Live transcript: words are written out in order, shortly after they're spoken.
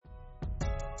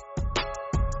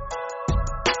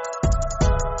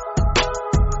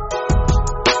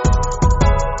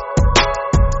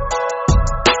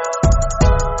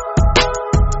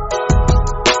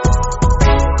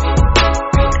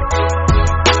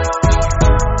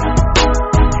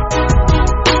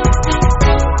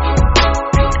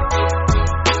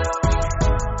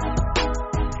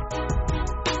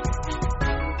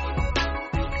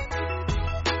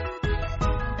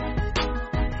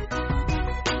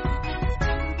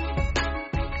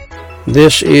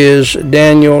This is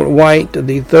Daniel White,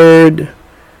 the third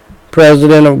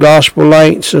president of Gospel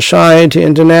Light Society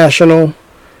International,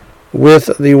 with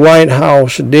the White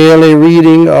House Daily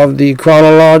Reading of the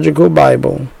Chronological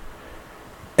Bible,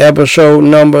 episode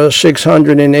number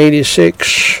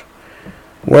 686,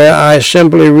 where I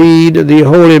simply read the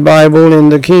Holy Bible in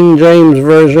the King James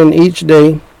Version each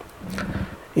day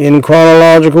in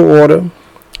chronological order.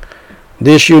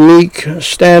 This unique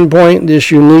standpoint, this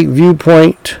unique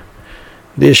viewpoint,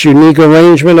 this unique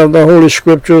arrangement of the Holy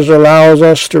Scriptures allows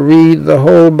us to read the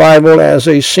whole Bible as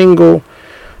a single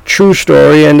true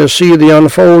story and to see the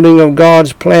unfolding of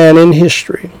God's plan in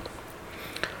history.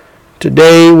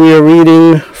 Today we are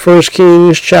reading 1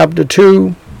 Kings chapter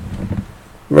 2,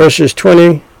 verses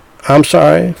 1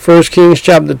 Kings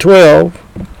chapter 12,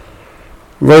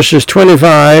 verses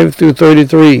 25 through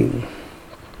 33.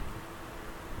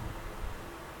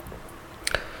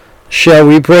 Shall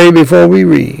we pray before we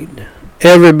read?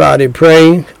 Everybody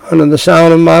pray under the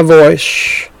sound of my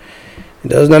voice. It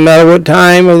doesn't matter what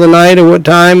time of the night or what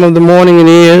time of the morning it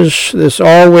is. This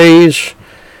always,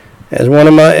 as one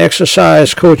of my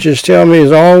exercise coaches tell me,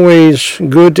 is always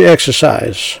good to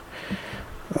exercise.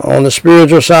 On the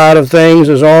spiritual side of things,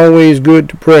 it's always good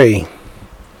to pray.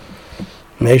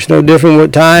 Makes no difference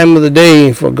what time of the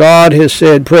day, for God has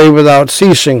said, pray without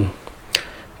ceasing.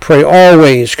 Pray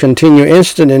always, continue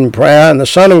instant in prayer. And the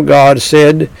Son of God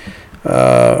said,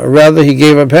 he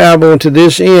gave a parable to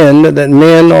this end, that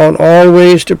men ought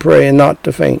always to pray and not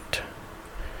to faint.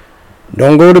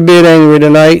 Don't go to bed angry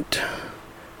tonight.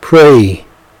 Pray.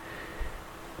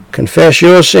 Confess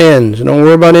your sins. Don't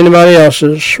worry about anybody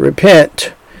else's.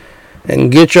 Repent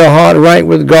and get your heart right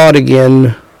with God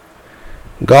again.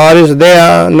 God is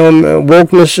there. No,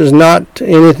 wokeness is not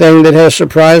anything that has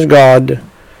surprised God.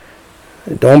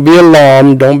 Don't be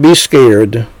alarmed. Don't be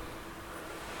scared.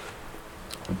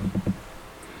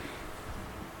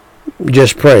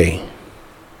 Just pray.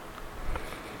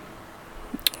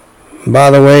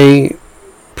 By the way,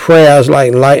 prayer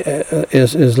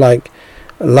is like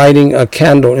lighting a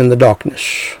candle in the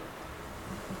darkness.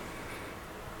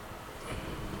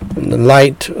 And the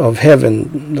light of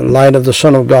heaven, the light of the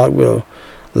Son of God will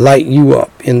light you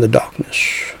up in the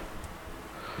darkness.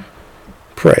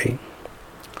 Pray.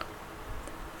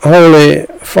 Holy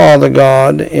Father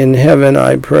God in heaven,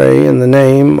 I pray in the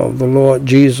name of the Lord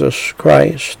Jesus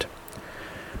Christ.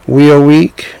 We are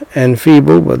weak and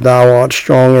feeble, but thou art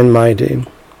strong and mighty.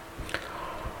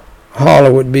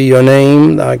 Hallowed be your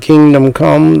name, thy kingdom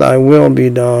come, thy will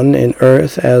be done in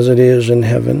earth as it is in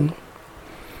heaven.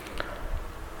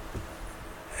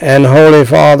 And Holy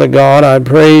Father God, I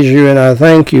praise you and I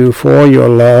thank you for your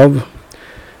love,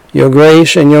 your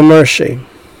grace, and your mercy.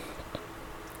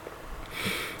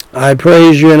 I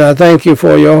praise you and I thank you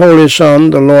for your Holy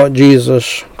Son, the Lord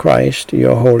Jesus Christ,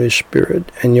 your Holy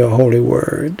Spirit, and your Holy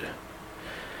Word.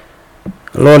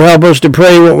 Lord, help us to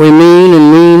pray what we mean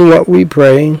and mean what we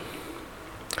pray.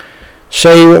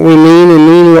 Say what we mean and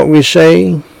mean what we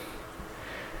say.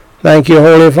 Thank you,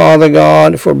 Holy Father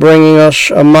God, for bringing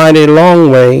us a mighty long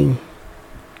way.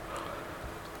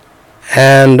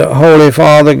 And Holy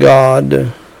Father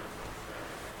God,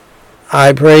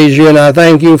 I praise you and I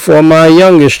thank you for my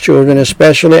youngest children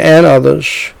especially and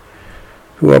others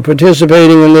who are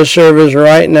participating in this service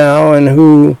right now and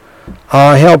who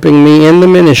are helping me in the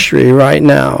ministry right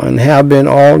now and have been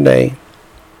all day.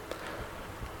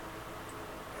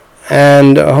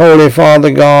 And Holy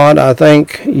Father God, I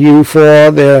thank you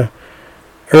for their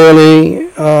early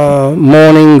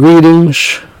morning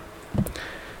greetings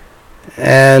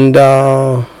and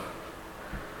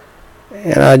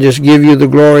I just give you the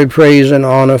glory, praise, and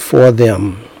honor for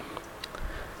them.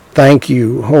 Thank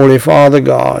you, Holy Father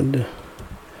God,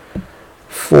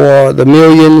 for the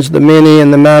millions, the many,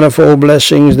 and the manifold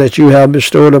blessings that you have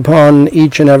bestowed upon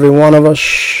each and every one of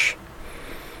us.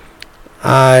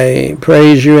 I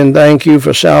praise you and thank you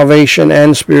for salvation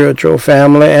and spiritual,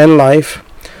 family and life,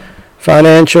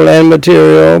 financial and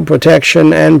material,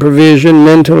 protection and provision,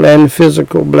 mental and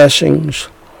physical blessings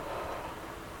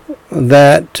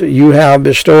that you have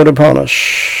bestowed upon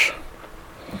us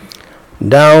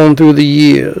down through the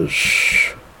years.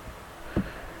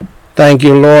 Thank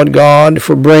you, Lord God,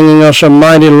 for bringing us a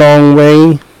mighty long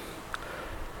way.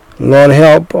 Lord,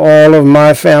 help all of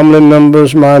my family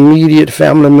members, my immediate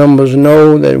family members,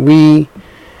 know that we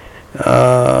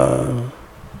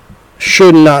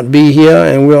should not be here,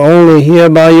 and we're only here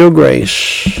by your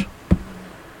grace.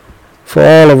 For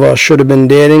all of us should have been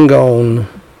dead and gone.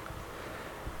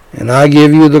 And I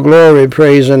give you the glory,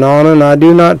 praise, and honor, and I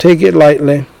do not take it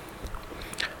lightly.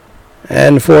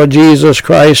 And for Jesus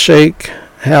Christ's sake,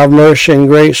 have mercy and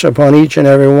grace upon each and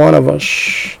every one of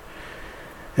us.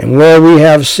 And where we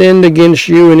have sinned against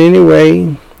you in any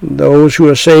way, those who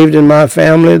are saved in my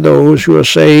family, those who are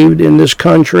saved in this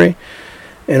country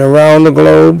and around the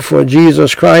globe, for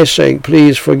Jesus Christ's sake,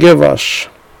 please forgive us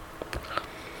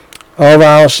of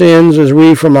our sins as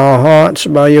we from our hearts,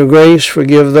 by your grace,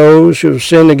 forgive those who have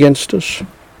sinned against us.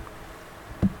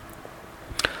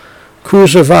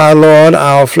 Crucify, Lord,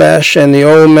 our flesh and the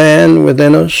old man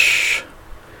within us,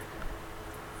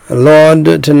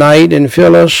 Lord, tonight, and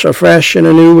fill us afresh and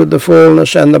anew with the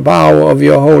fullness and the power of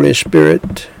your Holy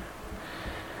Spirit.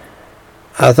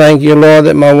 I thank you, Lord,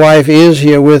 that my wife is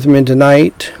here with me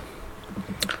tonight.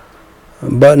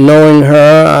 But knowing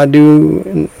her, I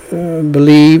do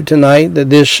believe tonight that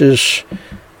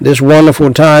this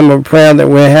wonderful time of prayer that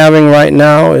we're having right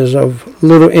now is of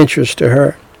little interest to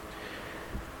her.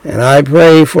 And I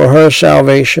pray for her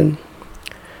salvation.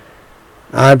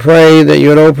 I pray that you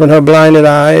would open her blinded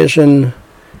eyes and,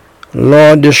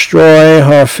 Lord, destroy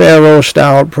her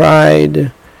Pharaoh-style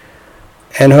pride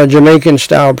and her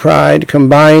Jamaican-style pride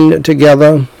combined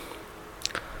together.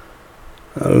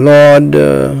 Lord,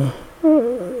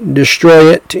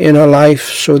 destroy it in her life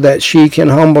so that she can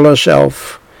humble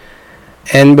herself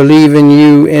and believe in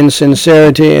you in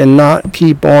sincerity and not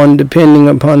keep on depending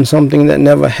upon something that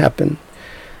never happened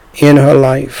in her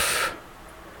life.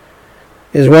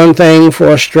 It's one thing for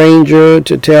a stranger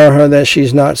to tell her that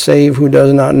she's not saved who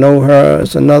does not know her.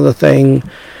 It's another thing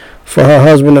for her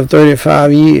husband of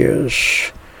 35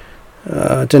 years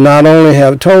to not only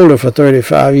have told her for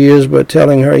 35 years, but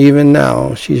telling her even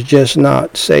now she's just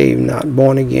not saved, not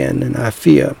born again. And I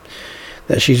fear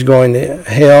that she's going to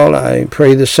hell. I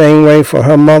pray the same way for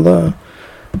her mother,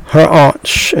 her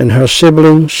aunts, and her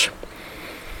siblings.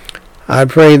 I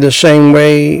pray the same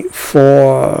way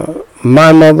for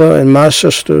my mother and my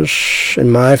sisters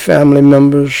and my family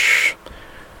members,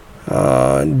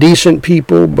 decent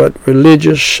people but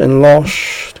religious and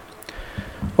lost.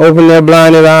 Open their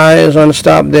blinded eyes,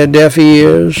 unstop their deaf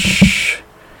ears,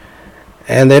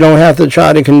 and they don't have to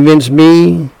try to convince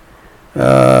me.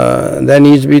 That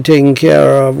needs to be taken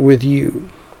care of with you.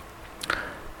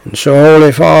 And so,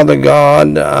 Holy Father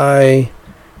God, I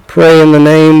pray in the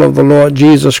name of the Lord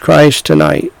Jesus Christ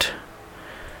tonight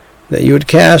that you would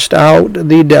cast out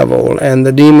the devil and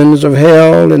the demons of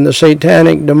hell and the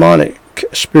satanic demonic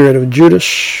spirit of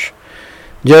Judas,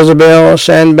 Jezebel,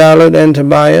 Sanballat, and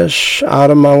Tobias out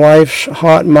of my wife's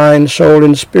heart, mind, soul,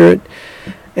 and spirit,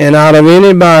 and out of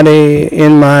anybody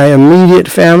in my immediate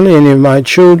family, any of my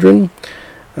children,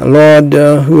 Lord,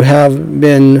 who have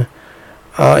been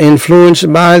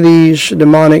influenced by these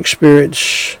demonic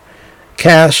spirits.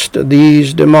 Cast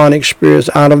these demonic spirits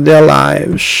out of their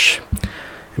lives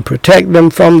and protect them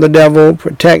from the devil,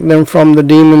 protect them from the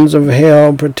demons of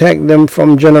hell, protect them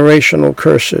from generational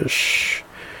curses.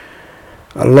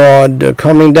 Lord,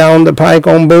 coming down the pike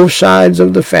on both sides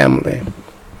of the family.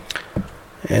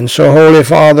 And so, Holy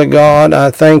Father God,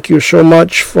 I thank you so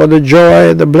much for the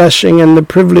joy, the blessing, and the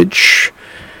privilege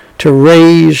to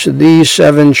raise these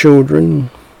 7 children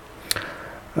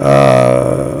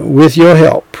with your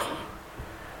help.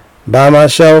 By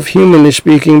myself, humanly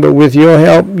speaking, but with your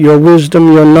help, your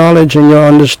wisdom, your knowledge, and your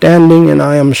understanding. And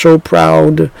I am so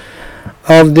proud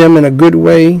of them in a good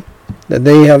way, that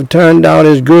they have turned out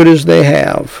as good as they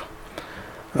have,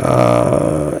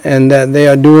 and that they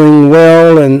are doing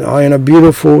well and are in a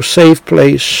beautiful, safe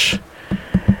place,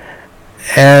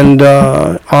 and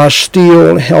are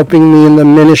still helping me in the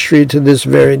ministry to this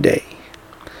very day.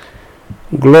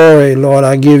 Glory, Lord,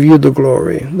 I give you the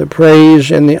glory, the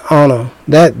praise, and the honor.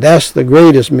 That's the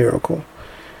greatest miracle,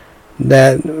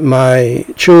 that my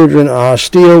children are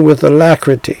still with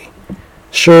alacrity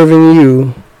serving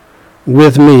you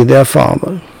with me, their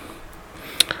father,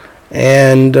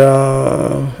 and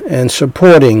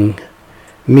supporting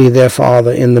me, their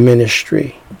father, in the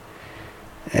ministry.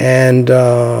 And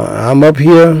I'm up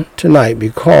here tonight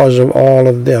because of all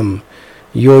of them.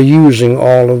 You're using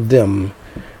all of them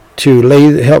to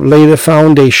help lay the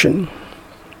foundation.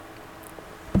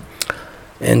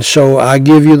 And so I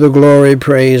give you the glory,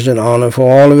 praise, and honor,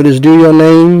 for all of it is due your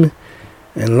name.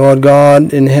 And Lord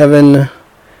God in heaven,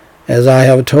 as I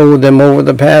have told them over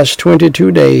the past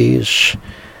 22 days,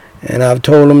 and I've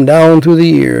told them down through the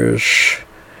years,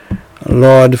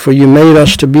 Lord, for you made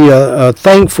us to be a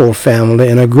thankful family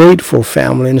and a grateful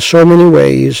family in so many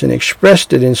ways, and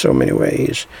expressed it in so many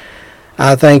ways.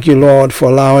 I thank you, Lord, for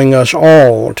allowing us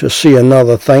all to see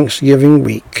another Thanksgiving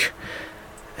week.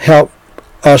 Help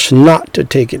us not to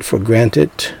take it for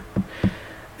granted.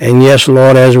 And yes,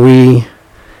 Lord, as we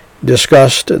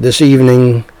discussed this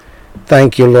evening,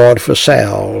 thank you, Lord, for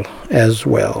Sal as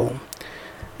well.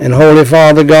 And Holy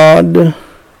Father God,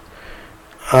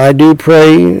 I do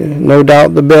pray, no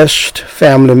doubt the best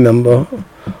family member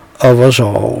of us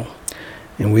all.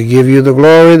 And we give you the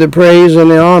glory, the praise,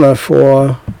 and the honor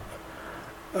for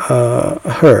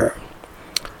her.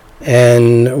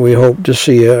 And we hope to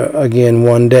see her again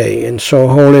one day. And so,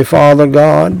 Holy Father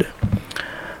God,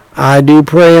 I do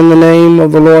pray in the name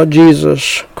of the Lord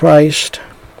Jesus Christ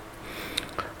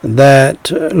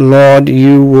that, Lord,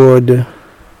 you would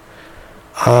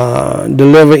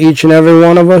deliver each and every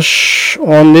one of us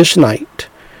on this night,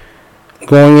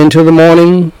 going into the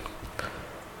morning,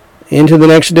 into the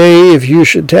next day, if you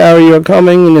should tarry your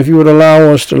coming, and if you would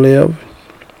allow us to live.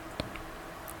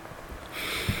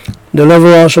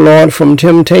 Deliver us, Lord, from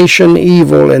temptation,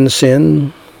 evil, and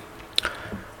sin.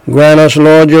 Grant us,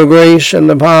 Lord, your grace and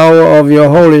the power of your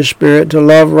Holy Spirit to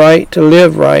love right, to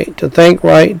live right, to think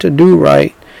right, to do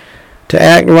right, to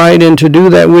act right, and to do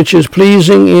that which is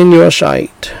pleasing in your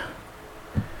sight.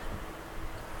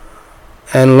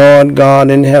 And Lord God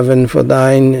in heaven, for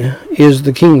thine is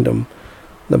the kingdom,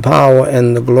 the power,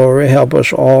 and the glory. Help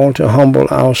us all to humble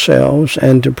ourselves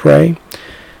and to pray,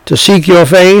 to seek your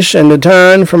face and to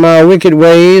turn from our wicked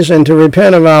ways and to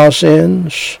repent of our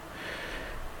sins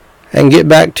and get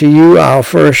back to you, our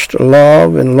first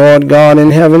love. And Lord God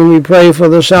in heaven, we pray for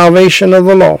the salvation of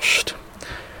the lost,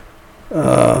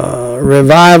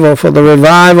 revival, for the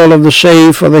revival of the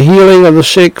saved, for the healing of the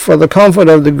sick, for the comfort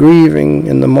of the grieving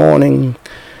in the morning.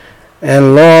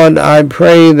 And Lord, I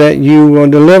pray that you will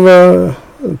deliver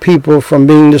people from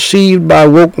being deceived by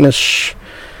wokeness,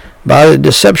 by the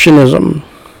deceptionism.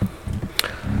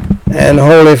 And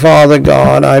Holy Father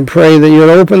God, I pray that you'll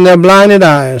open their blinded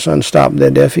eyes, unstop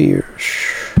their deaf ears.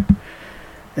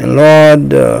 And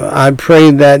Lord, I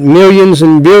pray that millions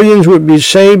and billions would be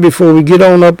saved before we get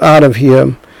on up out of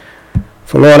here.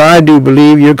 For Lord, I do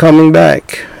believe you're coming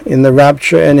back in the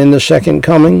rapture and in the second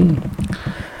coming.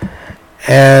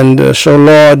 And so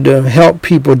Lord, help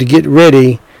people to get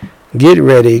ready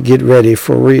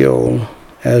for real,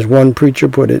 as one preacher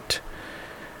put it.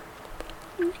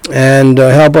 And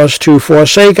help us to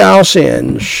forsake our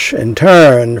sins and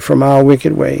turn from our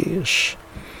wicked ways.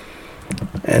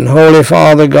 And Holy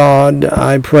Father God,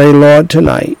 I pray, Lord,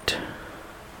 tonight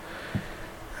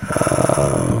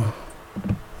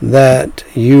that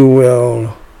you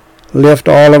will lift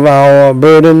all of our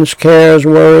burdens, cares,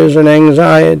 worries, and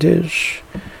anxieties.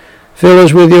 Fill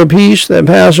us with your peace that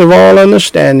passeth all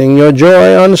understanding, your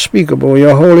joy unspeakable,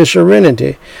 your holy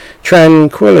serenity,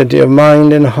 tranquility of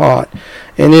mind and heart.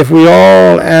 And if we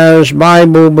all, as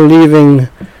Bible-believing,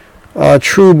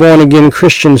 true born-again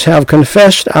Christians, have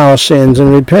confessed our sins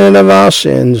and repented of our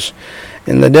sins,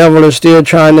 and the devil is still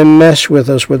trying to mess with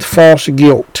us with false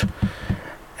guilt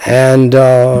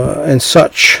and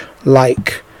such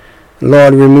like,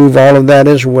 Lord, remove all of that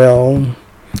as well.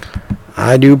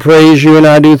 I do praise you and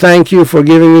I do thank you for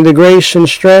giving me the grace and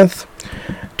strength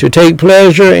to take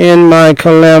pleasure in my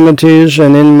calamities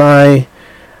and in my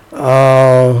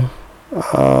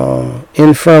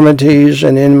infirmities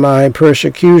and in my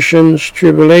persecutions,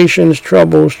 tribulations,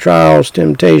 troubles, trials,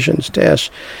 temptations, tests,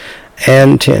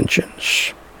 and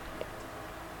tensions.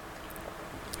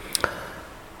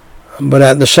 But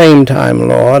at the same time,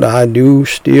 Lord, I do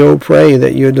still pray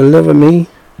that you deliver me,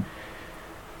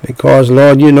 because,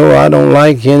 Lord, you know I don't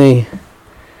like any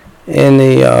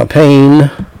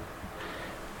pain.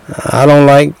 I don't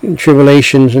like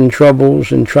tribulations and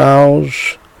troubles and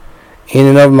trials in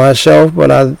and of myself, but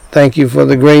I thank you for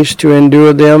the grace to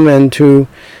endure them and to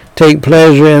take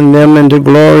pleasure in them and to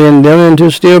glory in them and to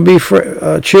still be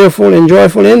cheerful and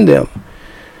joyful in them.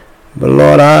 But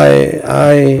Lord,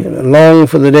 I long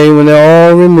for the day when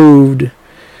they're all removed,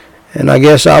 and I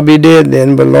guess I'll be dead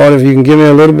then. But Lord, if you can give me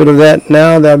a little bit of that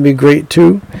now, that'd be great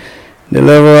too.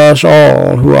 Deliver us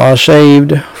all who are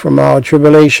saved from our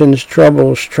tribulations,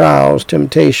 troubles, trials,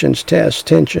 temptations, tests,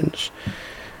 tensions,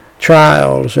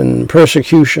 trials, and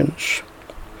persecutions.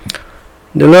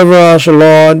 Deliver us,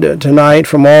 Lord, tonight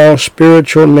from all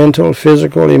spiritual, mental,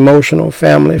 physical, emotional,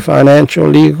 family, financial,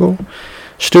 legal,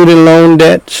 student loan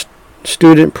debts,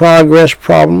 student progress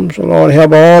problems. Lord,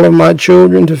 help all of my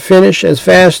children to finish as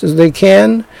fast as they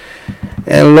can.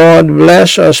 And Lord,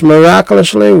 bless us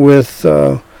miraculously with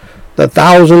the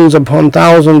thousands upon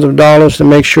thousands of dollars to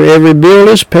make sure every bill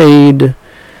is paid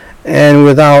and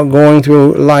without going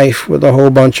through life with a whole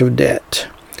bunch of debt.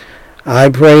 I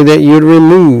pray that you'd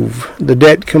remove the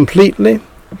debt completely,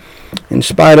 in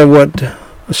spite of what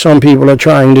some people are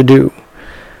trying to do.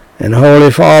 And Holy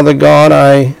Father God,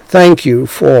 I thank you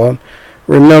for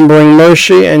remembering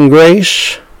mercy and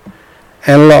grace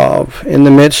and love in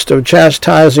the midst of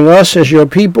chastising us as your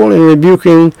people and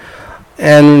rebuking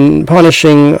and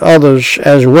punishing others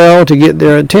as well, to get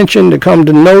their attention to come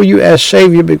to know you as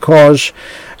Savior, because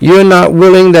you're not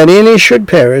willing that any should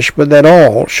perish, but that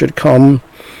all should come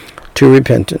to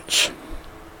repentance.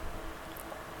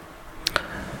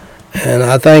 And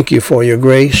I thank you for your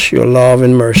grace, your love,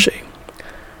 and mercy.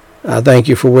 I thank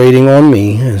you for waiting on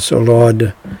me. And so,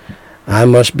 Lord, I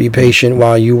must be patient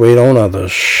while you wait on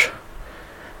others.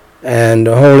 And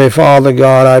Holy Father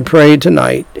God, I pray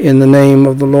tonight in the name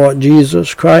of the Lord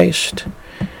Jesus Christ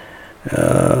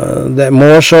that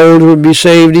more souls would be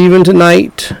saved even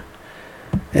tonight.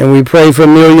 And we pray for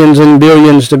millions and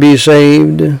billions to be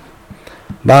saved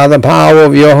by the power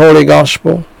of your holy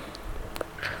gospel.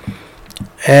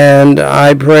 And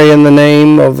I pray in the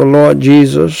name of the Lord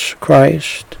Jesus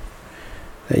Christ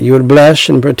that you would bless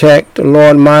and protect,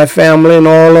 Lord, my family and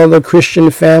all other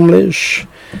Christian families,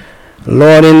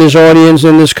 Lord, in this audience,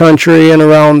 in this country, and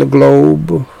around the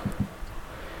globe.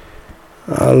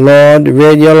 Lord,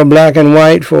 red, yellow, black, and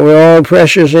white, for we're all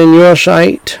precious in your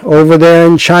sight over there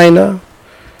in China.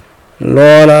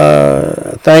 Lord,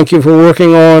 thank you for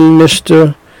working on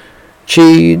Mr.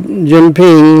 Xi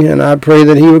Jinping, and I pray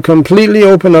that he would completely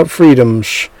open up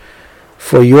freedoms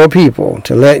for your people,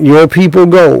 to let your people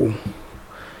go,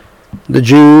 the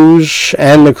Jews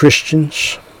and the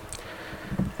Christians.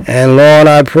 And Lord,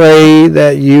 I pray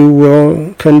that you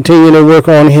will continue to work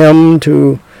on him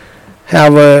to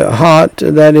have a heart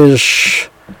that is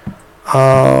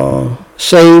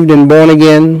saved and born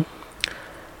again.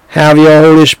 Have your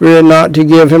Holy Spirit not to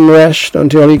give him rest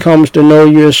until he comes to know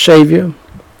you as Savior.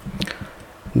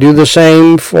 Do the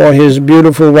same for his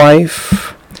beautiful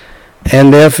wife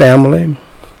and their family.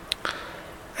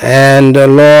 And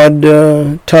Lord,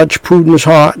 touch Putin's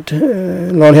heart.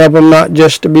 Lord, help him not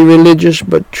just to be religious,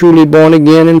 but truly born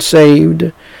again and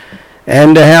saved,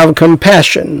 and to have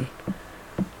compassion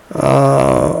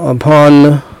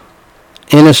upon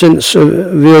innocent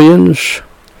civilians.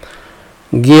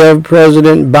 Give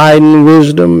President Biden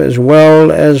wisdom, as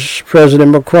well as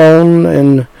President Macron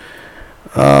and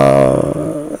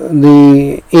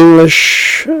the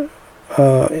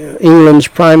England's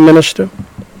Prime Minister.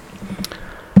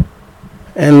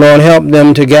 And Lord, help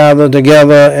them to gather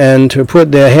together and to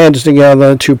put their heads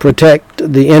together to protect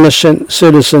the innocent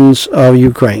citizens of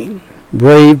Ukraine.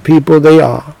 Brave people they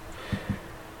are.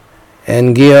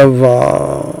 And give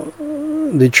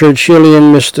the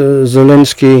Churchillian Mr.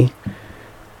 Zelensky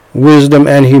wisdom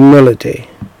and humility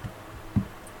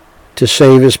to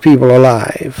save his people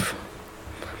alive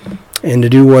and to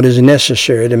do what is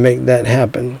necessary to make that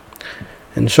happen.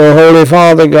 And so, Holy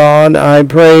Father God, I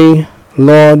pray,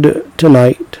 Lord,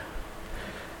 tonight,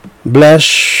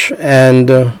 bless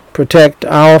and protect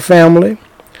our family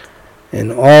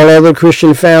and all other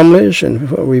Christian families,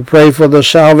 and we pray for the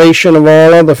salvation of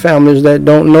all other families that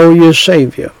don't know you as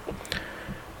Savior.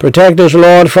 Protect us,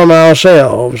 Lord, from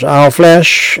ourselves, our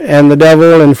flesh, and the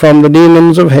devil, and from the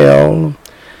demons of hell,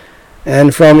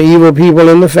 and from evil people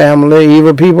in the family,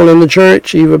 evil people in the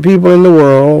church, evil people in the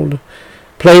world.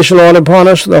 Place, Lord, upon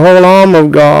us the whole arm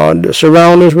of God.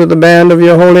 Surround us with the band of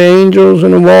your holy angels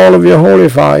and the wall of your holy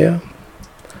fire.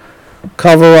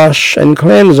 Cover us and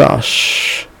cleanse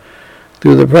us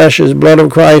through the precious blood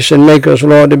of Christ, and make us,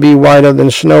 Lord, to be whiter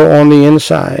than snow on the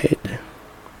inside.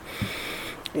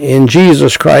 In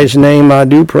Jesus Christ's name I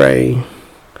do pray.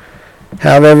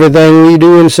 Have everything we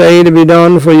do and say to be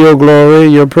done for your glory,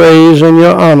 your praise, and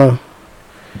your honor,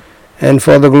 and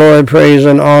for the glory, praise,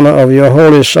 and honor of your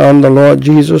Holy Son, the Lord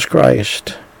Jesus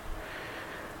Christ.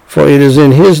 For it is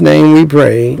in his name we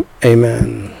pray.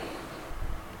 Amen.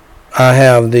 I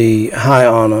have the high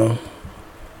honor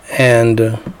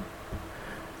and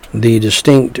the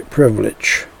distinct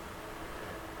privilege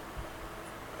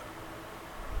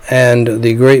and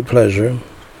the great pleasure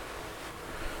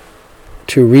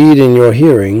to read in your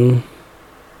hearing,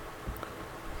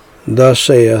 Thus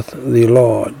saith the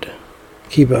Lord.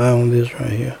 Keep an eye on this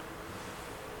right here.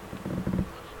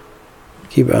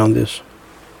 Keep an eye on this.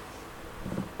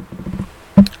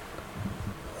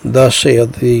 Thus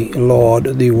saith the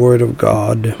Lord, the Word of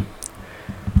God,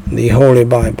 the Holy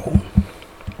Bible.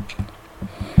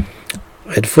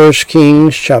 At 1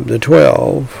 Kings chapter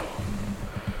 12,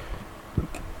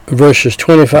 verses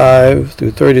 25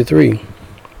 through 33.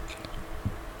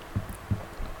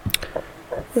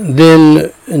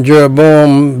 Then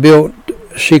Jeroboam built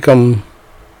Shechem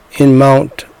in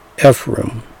Mount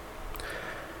Ephraim,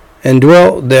 and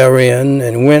dwelt therein,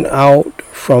 and went out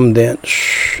from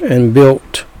thence, and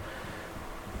built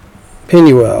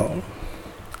Penuel.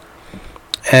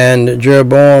 And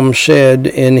Jeroboam said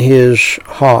in his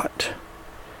heart,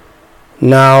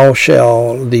 now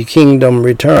shall the kingdom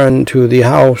return to the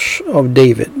house of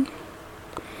David.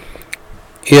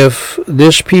 If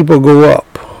this people go up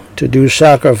to do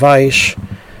sacrifice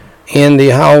in the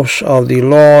house of the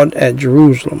Lord at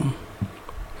Jerusalem,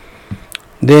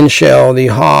 then shall the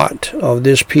heart of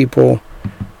this people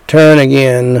turn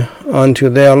again unto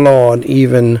their Lord,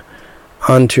 even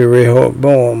unto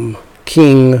Rehoboam,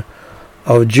 king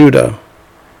of Judah,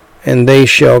 and they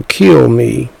shall kill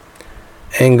me,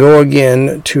 and go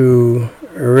again to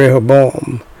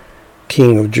Rehoboam,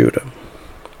 king of Judah.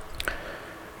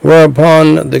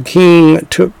 Whereupon the king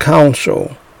took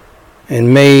counsel,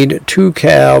 and made 2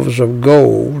 calves of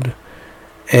gold,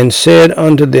 and said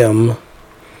unto them,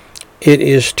 It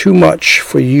is too much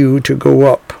for you to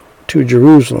go up to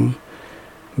Jerusalem.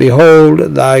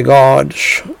 Behold thy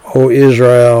gods, O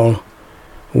Israel,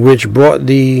 which brought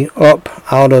thee up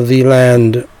out of the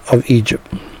land of Egypt.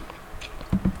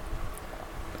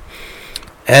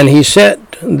 And he set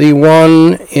the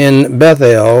one in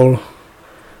Bethel,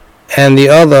 and the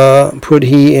other put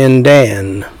he in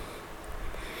Dan.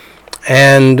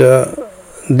 And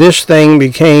this thing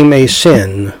became a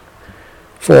sin,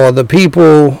 for the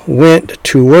people went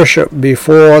to worship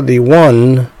before the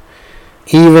one,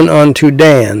 even unto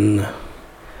Dan.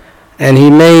 And he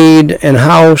made an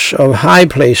house of high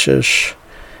places,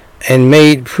 and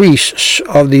made priests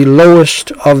of the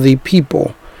lowest of the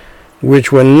people,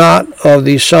 which were not of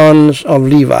the sons of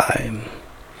Levi.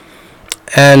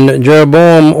 And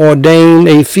Jeroboam ordained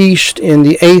a feast in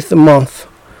the 8th month,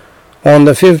 on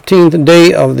the 15th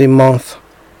day of the month,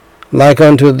 like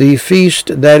unto the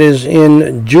feast that is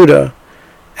in Judah,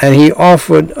 and he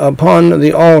offered upon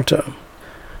the altar.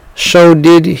 So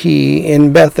did he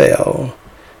in Bethel,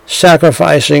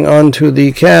 sacrificing unto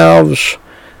the calves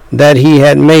that he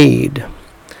had made.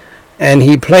 And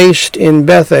he placed in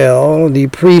Bethel the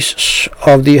priests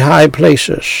of the high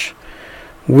places,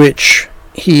 which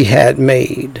he had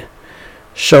made.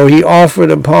 So he offered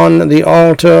upon the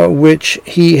altar which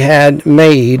he had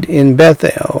made in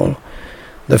Bethel,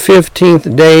 the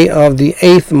 15th day of the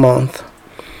 8th month,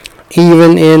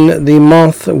 even in the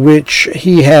month which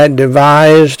he had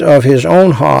devised of his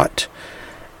own heart,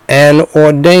 and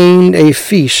ordained a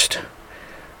feast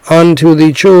unto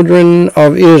the children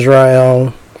of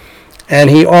Israel. And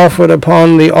he offered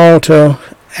upon the altar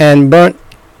and burnt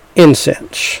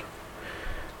incense.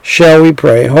 Shall we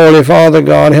pray? Holy Father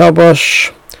God, help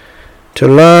us to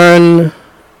learn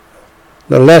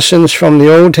the lessons from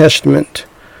the Old Testament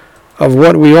of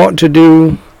what we ought to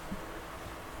do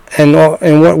and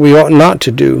what we ought not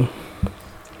to do.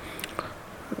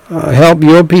 Help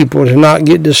your people to not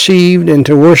get deceived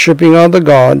into worshiping other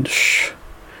gods,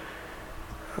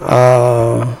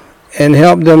 and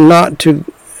help them not to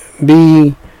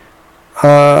be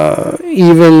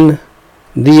even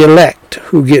the elect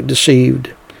who get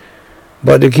deceived,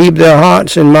 but to keep their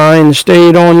hearts and minds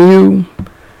stayed on you.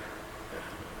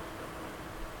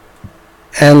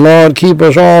 And Lord, keep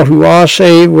us all who are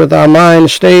saved with our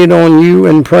minds stayed on you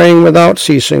and praying without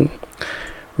ceasing,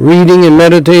 reading and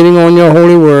meditating on your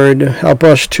holy word. Help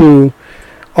us to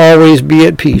always be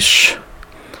at peace.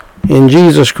 In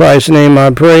Jesus Christ's name I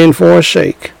pray and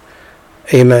forsake.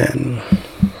 Amen.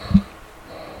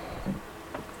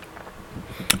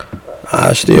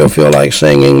 I still feel like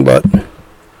singing, but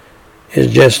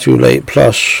it's just too late.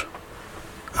 Plus,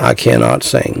 I cannot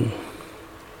sing.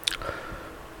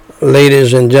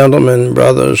 Ladies and gentlemen,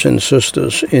 brothers and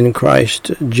sisters in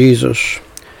Christ Jesus,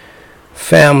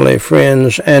 family,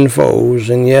 friends, and foes,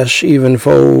 and yes, even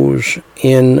foes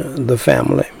in the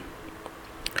family,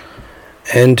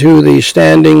 and to the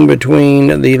standing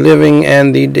between the living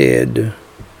and the dead,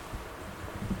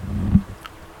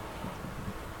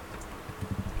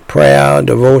 prayer,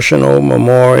 devotional,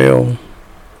 memorial,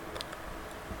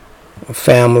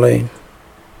 family,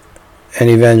 and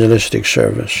evangelistic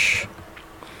service.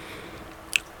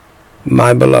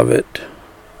 My beloved,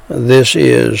 this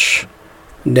is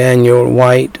Daniel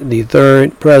White, the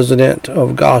 3rd President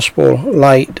of Gospel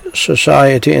Light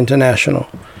Society International,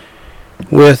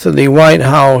 with the White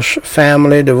House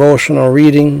Family Devotional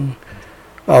reading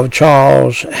of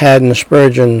Charles Haddon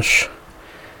Spurgeon's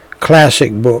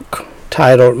classic book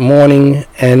titled Morning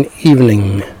and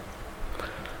Evening.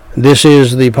 This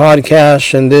is the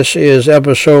podcast, and this is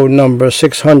episode number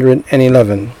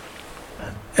 611.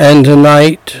 And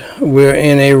tonight we're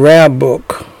in a rare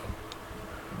book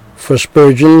for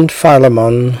Spurgeon,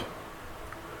 Philemon.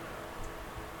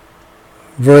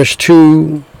 Verse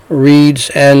 2 reads,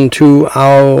 And to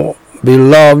our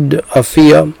beloved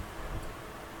Apphia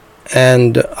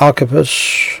and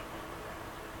Archippus,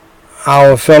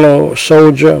 our fellow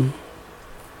soldier,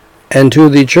 and to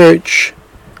the church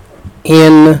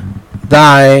in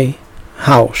thy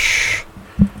house.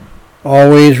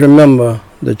 Always remember,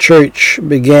 the church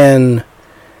began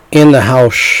in the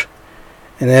house,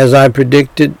 and as I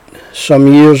predicted some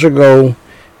years ago,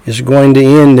 is going to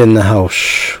end in the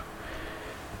house.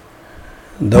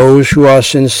 Those who are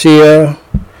sincere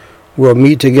will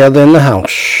meet together in the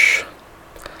house.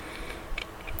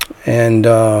 And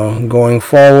going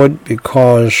forward,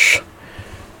 because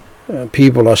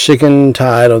people are sick and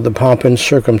tired of the pomp and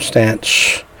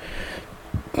circumstance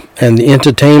and the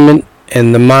entertainment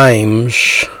and the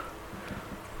mimes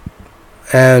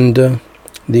and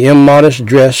the immodest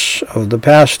dress of the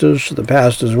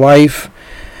pastor's wife,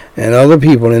 and other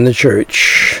people in the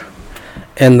church,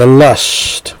 and the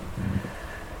lust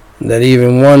that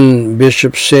even one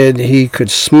bishop said he could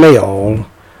smell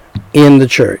in the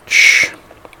church.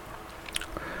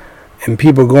 And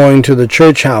people going to the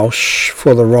church house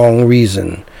for the wrong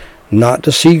reason. Not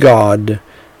to see God,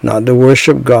 not to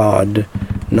worship God,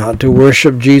 not to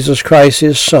worship Jesus Christ,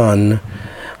 his Son,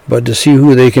 but to see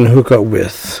who they can hook up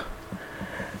with.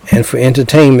 And for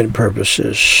entertainment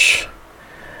purposes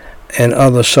and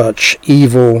other such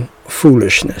evil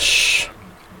foolishness.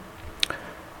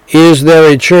 Is there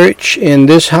a church in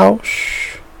this house?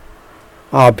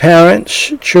 Are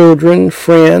parents, children,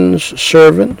 friends,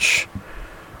 servants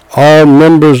all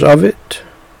members of it?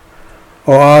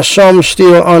 Or are some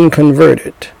still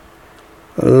unconverted?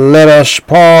 Let us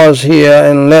pause here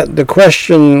and let the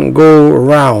question go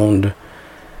around.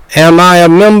 Am I a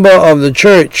member of the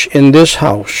church in this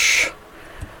house?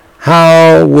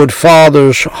 How would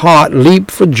father's heart leap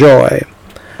for joy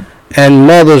and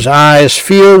mother's eyes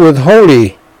fill with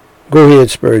holy, go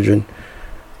ahead, Spurgeon,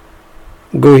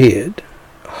 go ahead,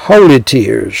 holy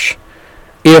tears,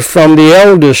 if from the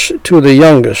eldest to the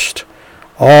youngest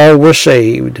all were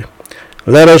saved?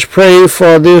 Let us pray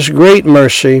for this great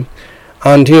mercy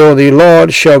until the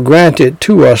Lord shall grant it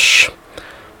to us.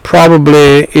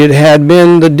 Probably it had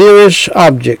been the dearest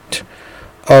object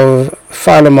of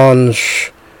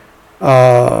Philemon's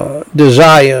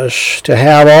desires to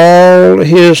have all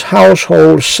his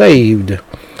household saved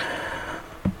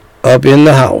up in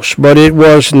the house, but it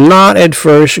was not at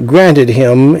first granted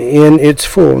him in its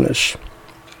fullness.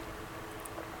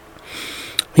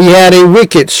 He had a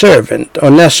wicked servant,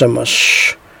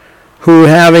 Onesimus, who,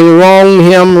 having wronged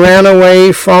him, ran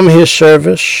away from his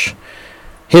service.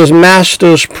 His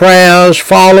master's prayers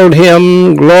followed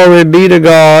him. Glory be to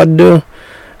God.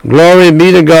 Glory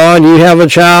be to God. You have a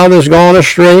child that's gone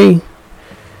astray.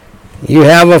 You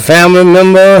have a family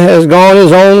member has gone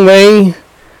his own way.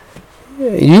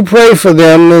 You pray for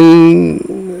them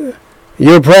and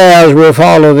your prayers will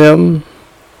follow them.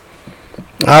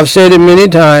 I've said it many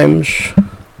times.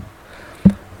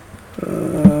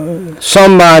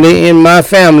 Somebody in my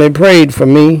family prayed for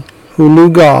me who knew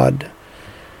God.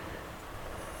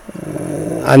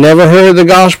 I never heard the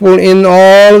gospel in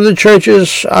all of the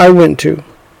churches I went to.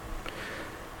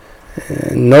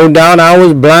 No doubt I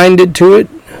was blinded to it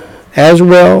as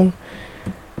well,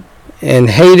 and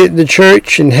hated the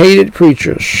church and hated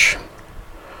preachers.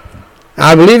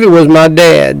 I believe it was my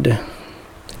dad.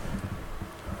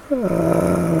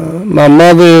 My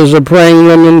mother is a praying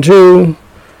woman too,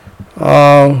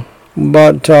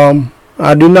 but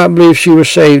I do not believe she was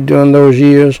saved during those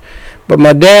years. But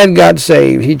my dad got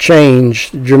saved. He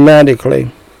changed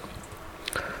dramatically.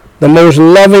 The most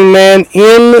loving man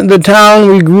in the town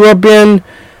we grew up in,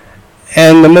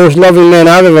 and the most loving man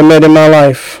I've ever met in my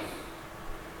life.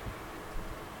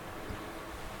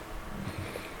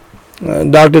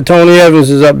 Dr. Tony Evans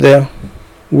is up there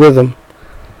with him,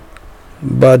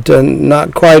 but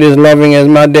not quite as loving as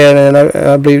my dad. And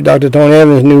I believe Dr. Tony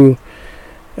Evans knew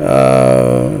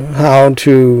how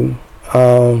to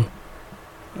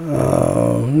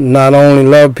not only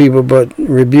love people but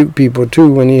rebuke people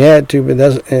too when he had to.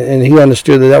 But and he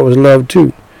understood that was love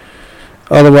too.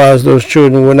 Otherwise, those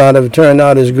children would not have turned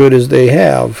out as good as they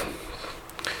have.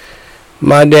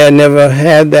 My dad never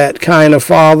had that kind of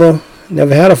father.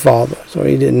 Never had a father, so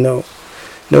he didn't know.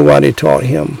 Nobody taught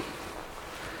him.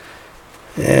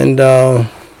 And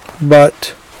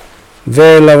but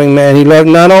very loving man. He loved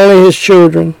not only his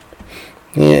children,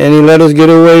 and he let us get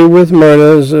away with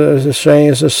murder. It's a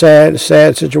shame. It's a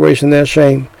sad situation there.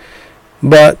 Shame.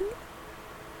 But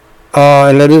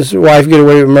and let his wife get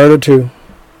away with murder too.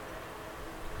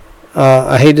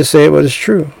 I hate to say it, but it's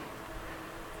true.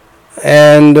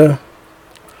 And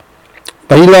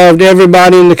but he loved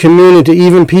everybody in the community,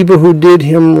 even people who did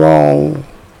him wrong.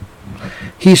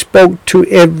 He spoke to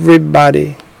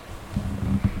everybody.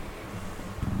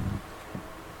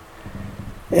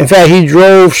 In fact, he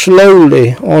drove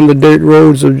slowly on the dirt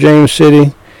roads of James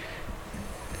City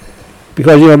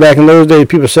because, back in those days,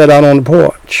 people sat out on the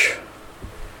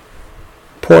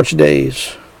porch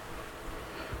days.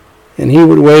 And he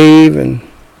would wave and,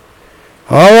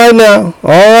 all right now,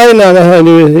 that's how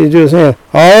he do his hand.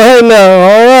 All right now,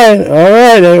 all right,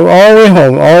 all the way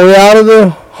home, all the way out of the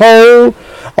hole,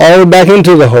 all the way back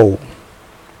into the hole.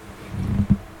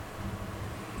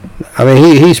 I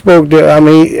mean, he spoke to,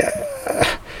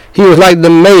 he was like the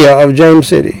mayor of James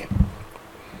City.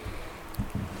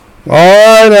 All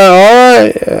right now,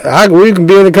 all right. We can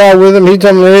be in the car with him. He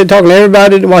talking to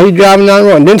everybody while he's driving down the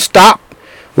road. And then stop,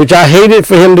 which I hated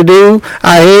for him to do.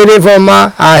 I hated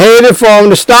for him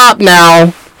to stop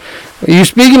now. You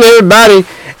speaking to everybody.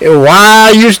 Why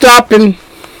are you stopping?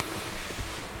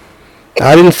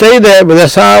 I didn't say that, but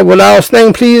that's what I was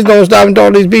thinking. Please don't stop and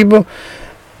talk to these people.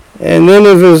 And then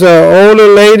if it's an older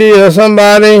lady or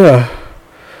somebody,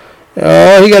 he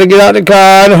got to get out the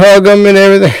car and hug them and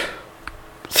everything.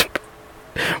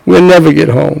 We'll never get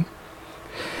home.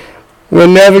 We'll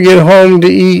never get home to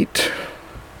eat.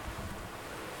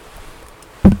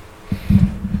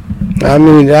 I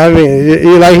mean,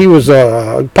 like he was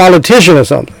a politician or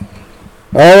something.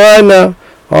 All right now.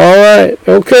 All right.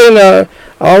 Okay now.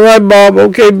 All right, Bob.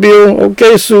 Okay, Bill.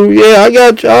 Okay, Sue. Yeah, I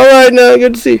got you. All right now.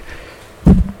 Good to see you.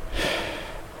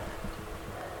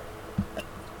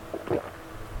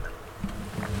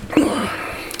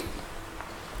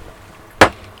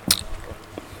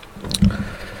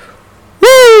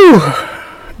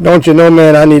 Don't you know,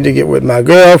 man, I need to get with my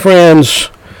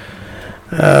girlfriends,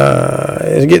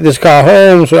 get this car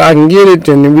home so I can get it,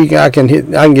 and I can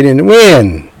get in the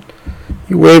wind.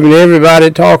 You waving to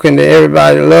everybody, talking to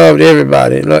everybody, loved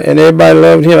everybody, and everybody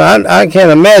loved him. I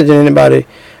can't imagine anybody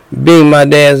being my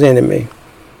dad's enemy,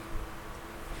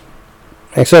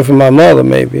 except for my mother,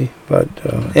 maybe, but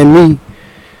and me.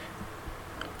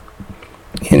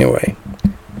 Anyway,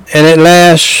 and at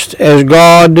last, as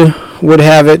God would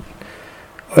have it,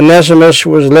 Onesimus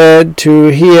was led to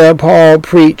hear Paul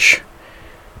preach.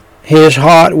 His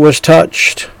heart was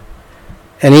touched,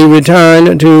 and he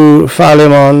returned to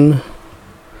Philemon,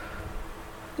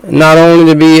 not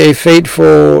only to be a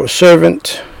faithful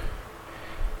servant,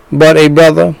 but a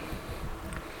brother,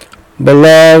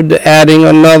 beloved, adding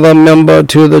another member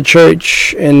to the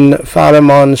church in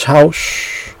Philemon's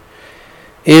house.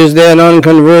 Is there an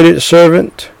unconverted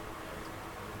servant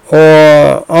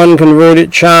or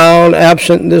unconverted child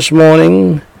absent this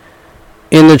morning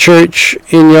in the church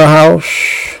in your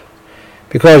house?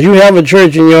 Because you have a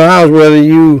church in your house whether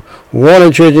you want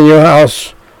a church in your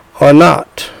house or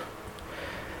not.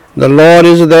 The Lord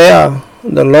is there.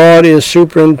 The Lord is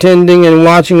superintending and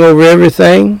watching over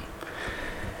everything.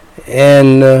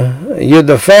 And you're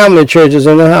the family churches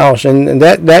in the house. And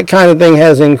that kind of thing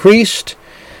has increased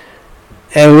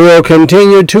and will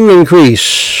continue to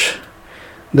increase.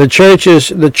 The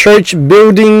church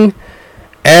building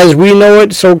as we know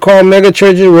it, so-called mega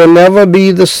churches, will never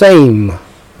be the same.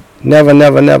 Never,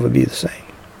 never, never be the same.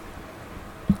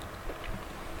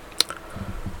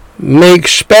 Make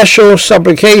special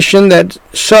supplication that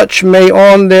such may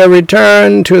on their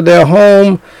return to their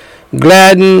home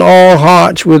gladden all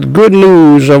hearts with good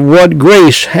news of what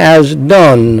grace has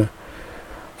done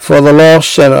for the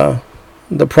lost sinner,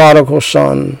 the prodigal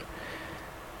son.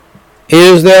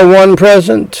 Is there one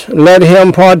present? Let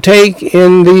him partake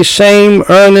in the same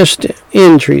earnest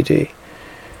entreaty.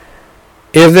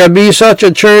 If there be such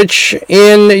a church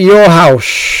in your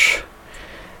house,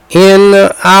 in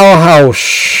our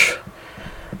house.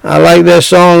 I like that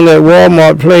song that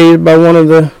Walmart played by one of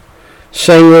the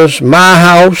singers, My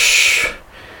House,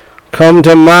 Come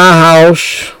to My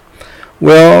House.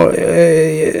 Well,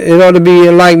 it ought to be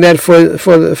like that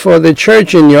for the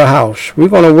church in your house. We're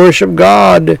going to worship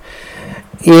God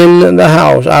in the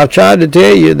house. I've tried to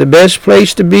tell you, the best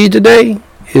place to be today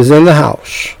is in the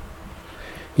house.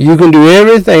 You can do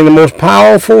everything. The most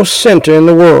powerful center in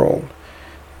the world,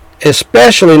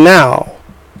 especially now,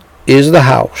 is the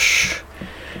house.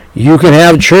 You can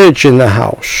have church in the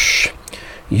house.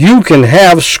 You can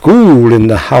have school in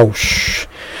the house.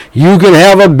 You can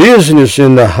have a business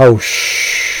in the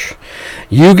house.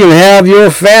 You can have your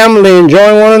family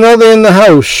enjoying one another in the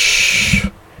house.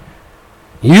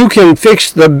 You can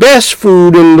fix the best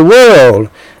food in the world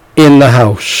in the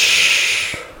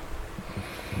house.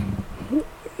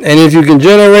 And if you can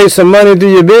generate some money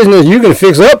through your business, you can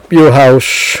fix up your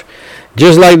house.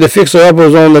 Just like the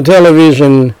fixer-uppers on the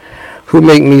television who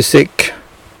make me sick.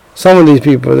 Some of these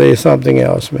people, they're something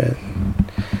else, man.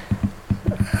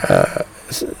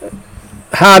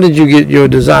 How did you get your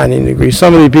designing degree?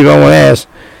 Some of these people I want to ask,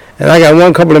 And I got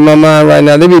one couple in my mind right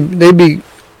now. They be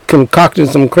concocting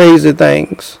some crazy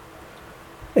things,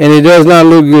 and it does not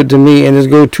look good to me. And it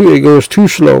goes too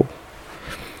slow.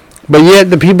 But yet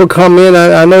the people come in.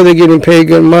 I know they're getting paid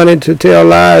good money to tell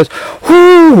lies.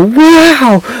 Oh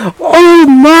wow! Oh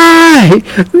my!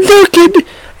 Look at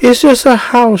it's just a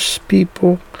house,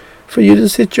 people, for you to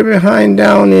sit your behind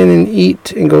down in and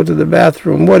eat and go to the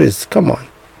bathroom. Come on.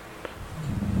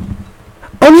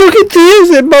 Oh, look at this.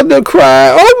 They're about to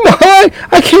cry. Oh, my.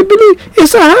 I can't believe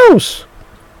it's a house.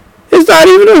 It's not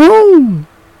even a home.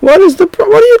 What are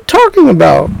you talking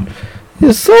about?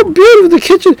 It's so beautiful. The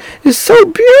kitchen is so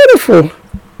beautiful.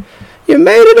 You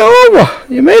made it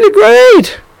over. You made it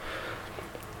great.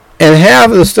 And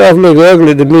half of the stuff looked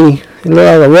ugly to me. It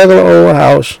looked like a regular old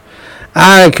house.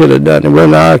 I could have done it. Well,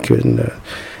 no, I couldn't.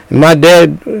 And my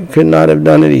dad could not have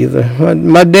done it either.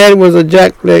 My dad was a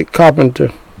jackleg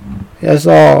carpenter. That's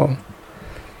all.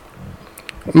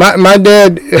 My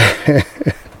dad.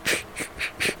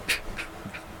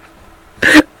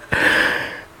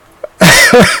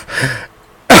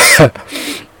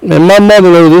 And my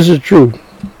mother knows this is true.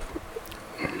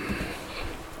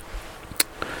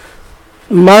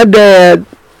 My dad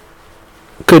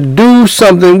could do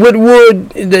something with wood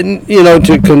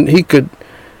that he could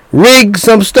rig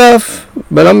some stuff.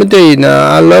 But I'm gonna tell you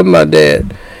now, I love my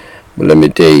dad. But let me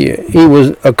tell you, he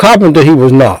was a carpenter. He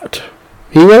was not.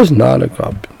 He was not a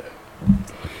carpenter.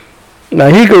 Now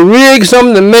he could rig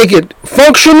something to make it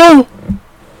functional,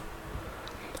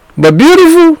 but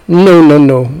beautiful.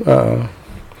 No.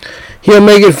 He'll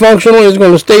make it functional. It's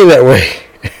going to stay that way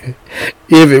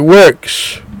if it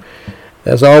works.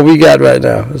 That's all we got right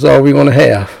now. That's all we're going to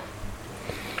have.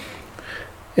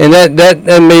 And that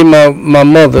made my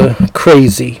mother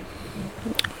crazy.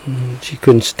 She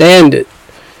couldn't stand it.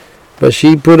 But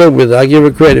she put up with it. I give her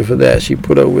credit for that. She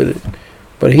put up with it.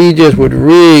 But he just would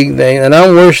rig things. And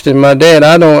I'm worse than my dad.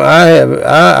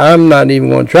 I'm not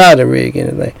even going to try to rig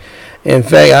anything. In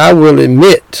fact, I will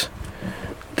admit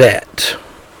that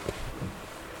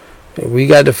we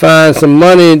got to find some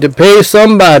money to pay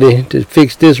somebody to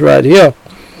fix this right here,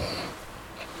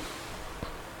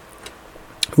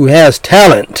 who has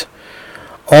talent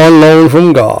on loan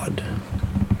from God.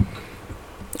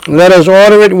 Let us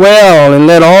order it well, and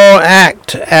let all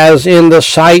act as in the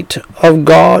sight of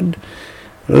God.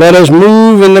 Let us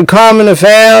move in the common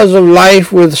affairs of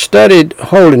life with studied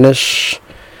holiness,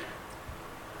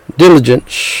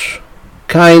 diligence,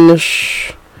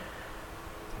 kindness,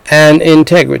 and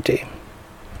integrity.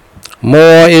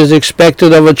 More is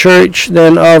expected of a church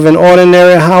than of an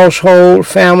ordinary household.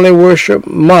 Family worship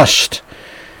must,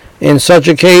 in such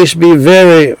a case, be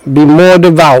more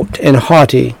devout and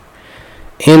hearty.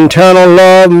 Internal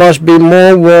love must be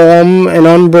more warm and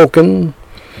unbroken,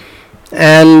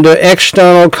 and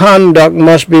external conduct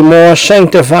must be more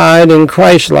sanctified and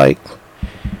Christ-like.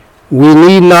 We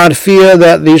need not fear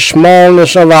that the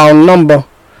smallness of our number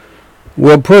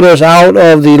will put us out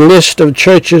of the list of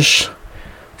churches,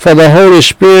 for the Holy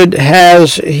Spirit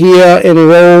has here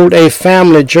enrolled a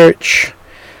family church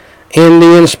in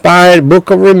the inspired book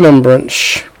of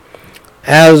remembrance.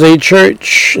 As a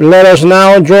church, let us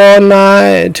now draw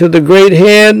nigh to the great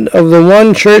head of the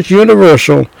one church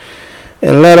universal,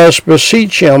 and let us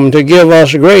beseech him to give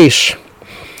us grace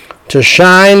to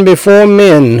shine before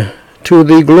men to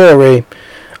the glory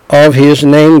of his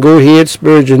name. Go ahead,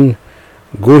 Spurgeon.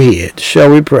 Go ahead. Shall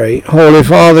we pray? Holy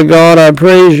Father God, I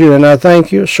praise you and I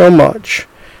thank you so much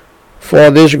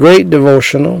for this great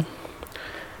devotional.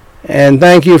 And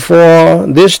thank you for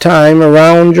this time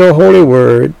around your holy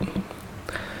word.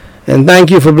 And thank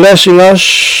you for blessing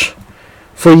us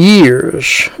for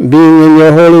years being in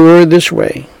your holy word this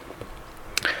way.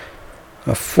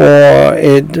 For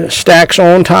it stacks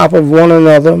on top of one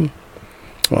another,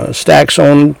 stacks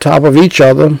on top of each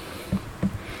other,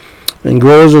 and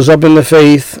grows us up in the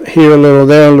faith, here a little,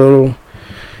 there a little.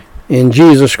 In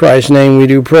Jesus Christ's name we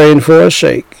do pray, and for his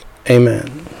sake.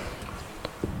 Amen.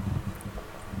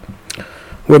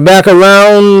 We're back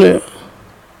around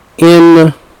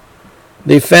in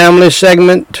the family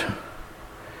segment,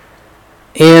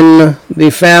 in the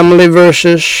family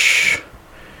verses,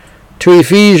 to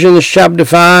Ephesians chapter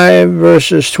 5,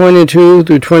 verses 22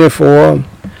 through 24.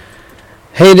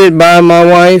 Hated by my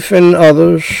wife and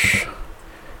others,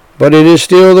 but it is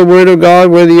still the word of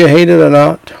God, whether you hate it or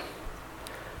not.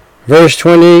 Verse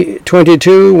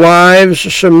 22, wives,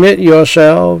 submit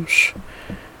yourselves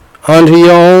unto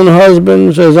your own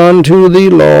husbands as unto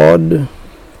the Lord.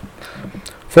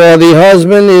 For the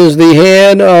husband is the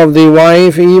head of the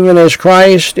wife, even as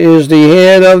Christ is the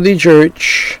head of the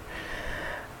church,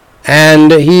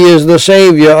 and he is the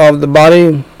Savior of the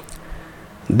body.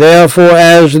 Therefore,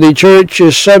 as the church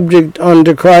is subject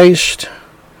unto Christ,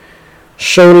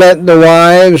 so let the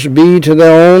wives be to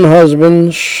their own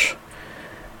husbands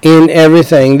in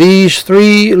everything. These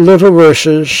three little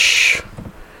verses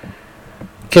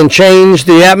can change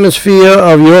the atmosphere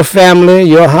of your family,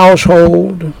 your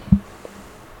household,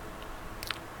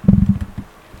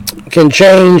 can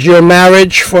change your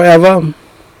marriage forever,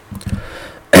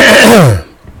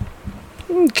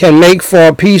 can make for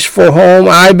a peaceful home.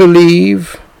 I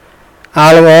believe,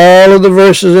 out of all of the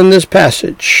verses in this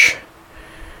passage,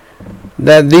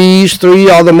 that these three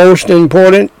are the most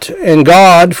important, and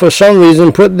God, for some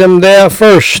reason, put them there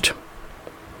first.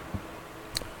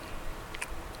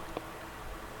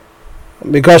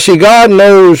 Because, see, God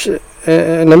knows,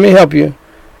 let me help you,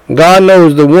 God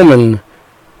knows the woman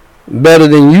better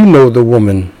than you know the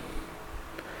woman.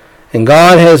 And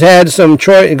God has had some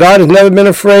choice. God has never been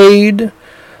afraid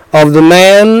of the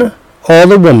man or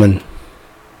the woman,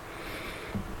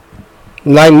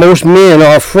 like most men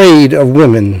are afraid of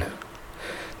women.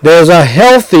 There's a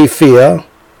healthy fear,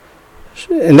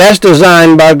 and that's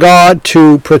designed by God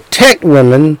to protect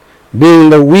women, being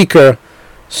the weaker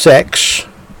sex.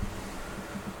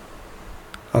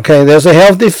 Okay, there's a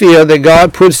healthy fear that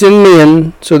God puts in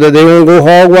men so that they won't go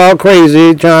hog wild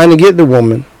crazy trying to get the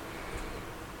woman,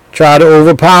 try to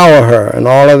overpower her and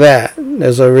all of that.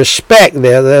 There's a respect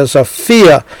there. There's a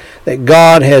fear that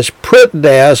God has put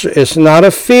there. It's not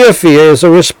a fear, it's a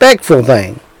respectful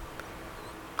thing.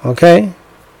 Okay?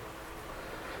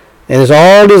 And it's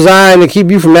all designed to keep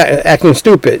you from acting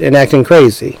stupid and acting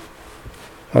crazy.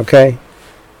 Okay?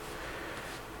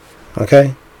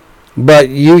 Okay? But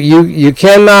you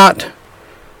cannot,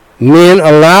 men,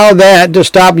 allow that to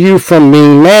stop you from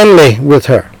being manly with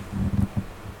her.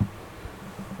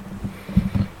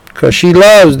 Because she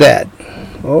loves that.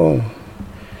 Oh.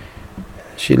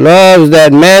 She loves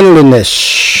that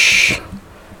manliness.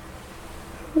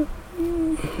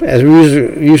 As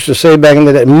we used to say back in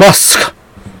the day, musk.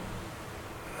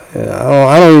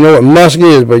 I don't even know what musk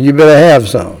is, but you better have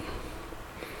some.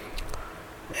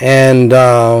 And,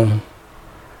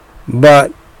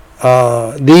 but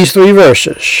these three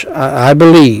verses, I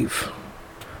believe,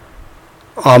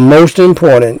 are most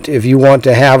important if you want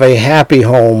to have a happy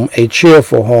home, a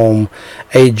cheerful home,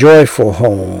 a joyful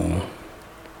home.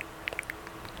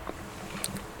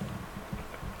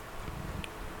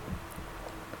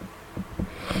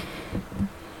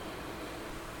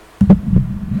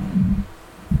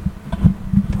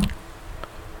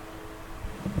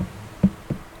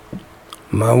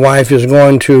 My wife is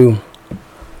going to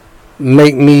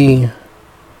make me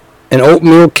an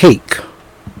oatmeal cake.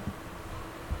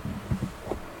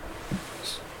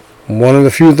 One of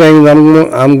the few things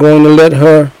I'm going to let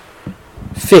her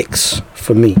fix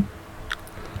for me.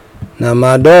 Now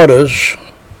my daughters,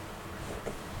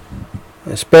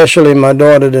 especially my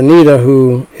daughter Danita,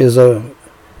 who is a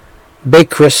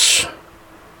bakeress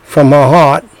from her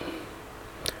heart,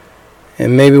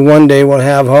 and maybe one day will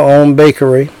have her own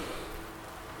bakery.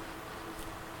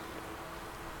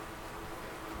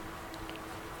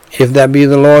 If that be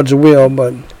the Lord's will,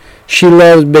 but she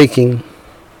loves baking.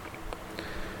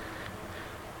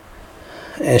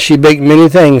 And she baked many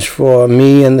things for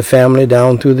me and the family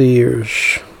down through the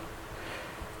years.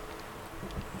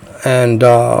 And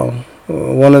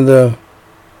one of the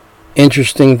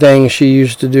interesting things she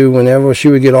used to do whenever she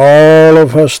would get all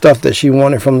of her stuff that she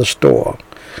wanted from the store,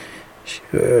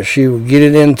 she would get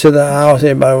it into the house,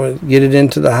 everybody would get it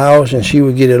into the house, and she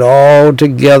would get it all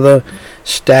together,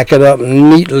 stack it up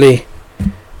neatly,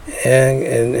 and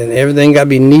everything got to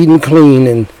be neat and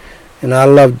clean, and I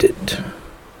loved it.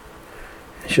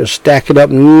 She'll stack it up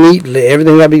neatly,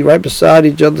 everything got to be right beside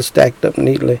each other, stacked up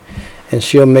neatly, and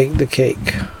she'll make the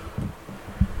cake.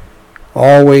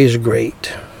 Always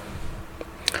great.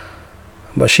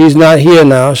 But she's not here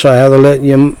now, so I have to let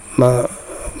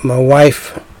my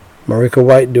wife, Marika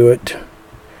White, do it.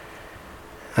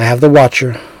 I have to watch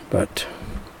her, but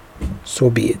so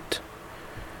be it.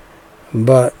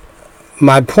 But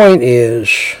my point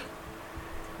is,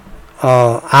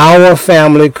 our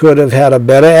family could have had a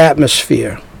better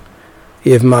atmosphere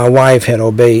if my wife had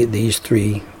obeyed these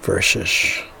three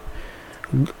verses.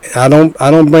 I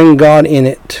don't bring God in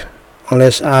it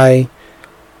unless I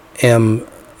am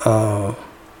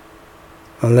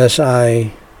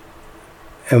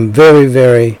very,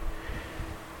 very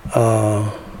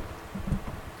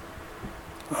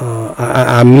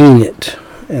I mean it,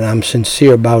 and I'm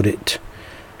sincere about it.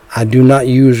 I do not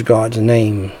use God's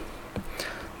name,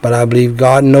 but I believe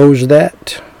God knows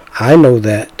that. I know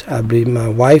that. I believe my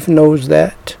wife knows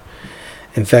that.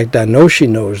 In fact, I know she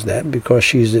knows that because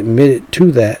she's admitted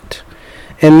to that.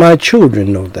 And my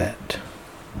children know that.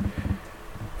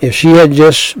 If she had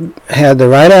just had the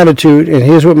right attitude, and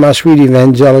here's what my sweet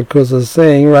evangelicals are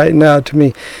saying right now to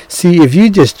me. See, if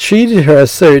you just treated her a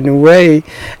certain way,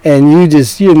 and you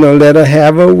just, let her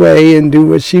have her way and do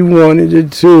what she wanted to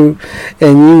do,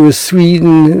 and you were sweet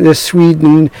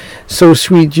and so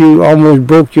sweet you almost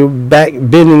broke your back,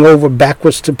 bending over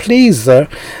backwards to please her,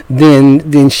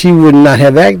 then she would not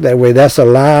have acted that way. That's a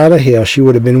lie out of hell. She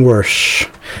would have been worse.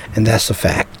 And that's a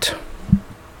fact.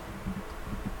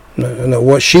 No,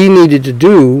 what she needed to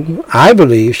do, I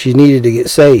believe she needed to get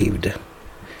saved.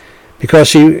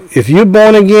 Because if you're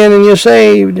born again and you're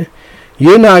saved,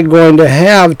 you're not going to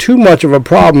have too much of a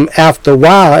problem after a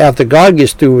while, after God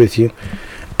gets through with you,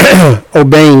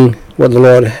 obeying what the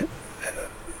Lord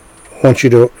wants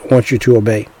you to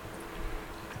obey.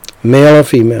 Male or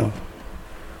female.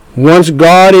 Once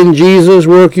God and Jesus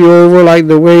work you over like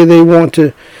the way they want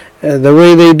to, the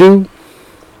way they do,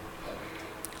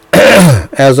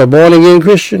 as a born-again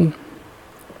Christian,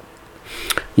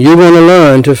 you're going to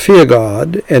learn to fear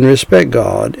God and respect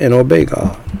God and obey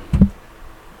God.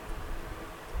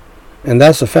 And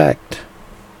that's a fact.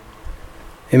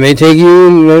 It may take you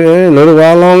a little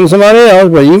while longer than somebody else,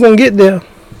 but you're going to get there.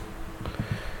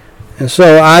 And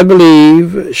so I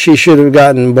believe she should have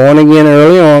gotten born again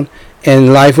early on,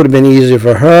 and life would have been easier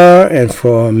for her and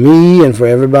for me and for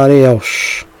everybody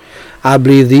else. I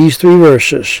believe these 3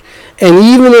 verses. And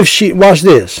even if she, watch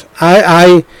this,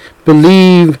 I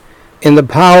believe in the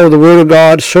power of the Word of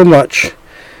God so much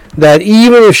that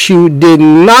even if she did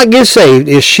not get saved,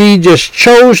 if she just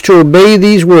chose to obey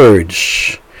these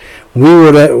words, we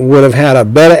would have had a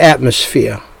better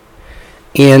atmosphere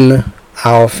in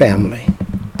our family.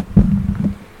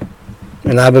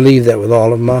 And I believe that with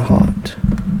all of my heart.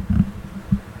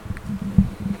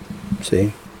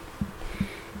 See?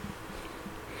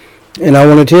 And I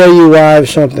want to tell you, wives,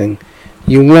 something.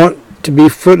 You want to be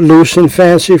footloose and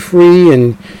fancy-free,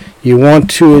 and you want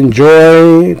to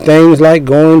enjoy things like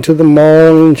going to the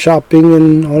mall and shopping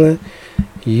and all that.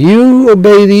 You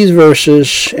obey these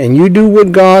verses, and you do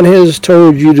what God has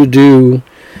told you to do.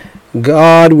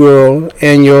 God will,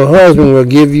 and your husband will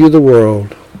give you the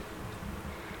world.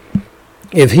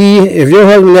 If your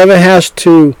husband never has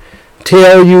to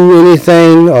tell you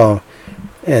anything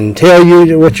and tell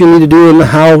you what you need to do in the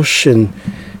house, and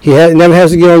he never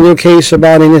has to get on your case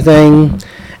about anything,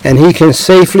 and he can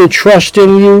safely trust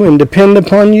in you and depend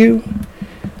upon you,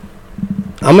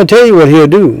 I'm going to tell you what he'll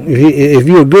do. If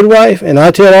you're a good wife, and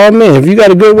I tell all men, if you got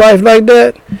a good wife like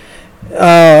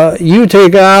that, you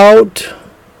take her out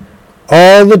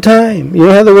all the time. You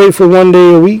don't have to wait for one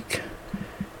day a week.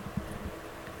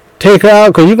 Take her out,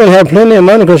 because you're going to have plenty of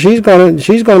money, because she's going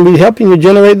to be helping you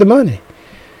generate the money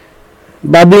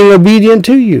by being obedient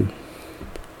to you.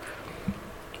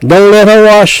 Don't let her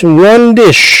wash one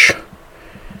dish.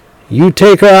 You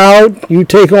take her out, you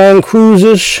take her on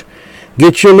cruises,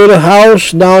 get your little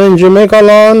house down in Jamaica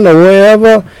Lawn or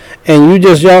wherever, and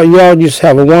y'all just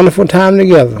have a wonderful time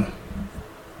together.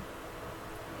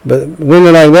 But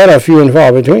women like that are few and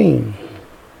far between.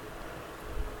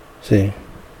 See?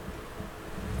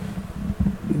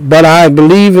 But I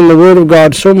believe in the Word of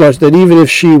God so much that even if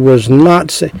she was not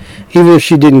saved, even if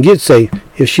she didn't get saved,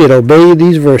 if she had obeyed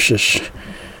these verses,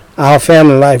 our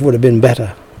family life would have been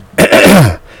better.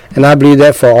 And I believe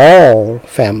that for all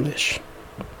families.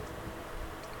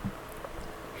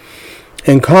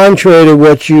 And contrary to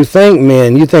what you think,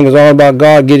 men, you think it's all about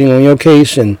God getting on your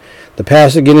case and the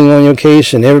pastor getting on your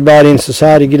case and everybody in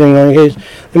society getting on your case.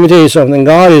 Let me tell you something.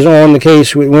 God is on the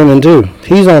case with women too.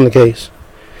 He's on the case.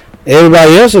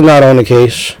 Everybody else is not on the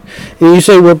case. And you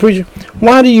say, well, preacher,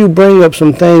 why do you bring up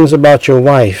some things about your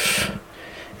wife?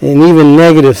 And even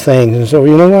negative things. And so,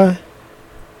 you know why?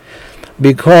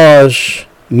 Because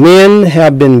men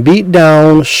have been beat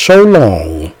down so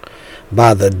long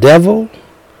by the devil,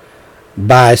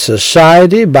 by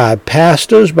society, by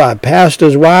pastors'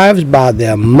 wives, by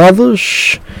their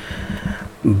mothers,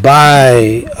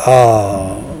 by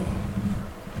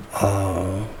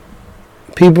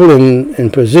people in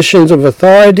positions of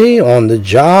authority on the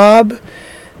job,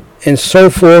 and so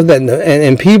forth,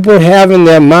 and people have in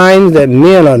their minds that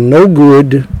men are no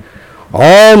good.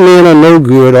 All men are no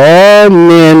good. All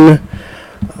men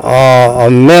are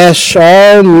a mess.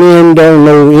 All men don't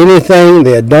know anything.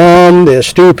 They're dumb. They're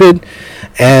stupid.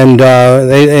 And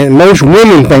most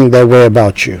women think that way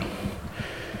about you.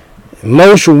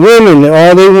 Most women,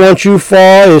 all they want you for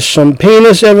is some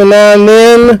penis every now and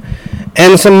then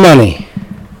and some money.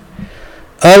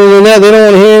 Other than that, they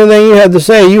don't want to hear anything you have to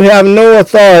say. You have no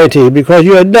authority because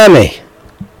you're a dummy.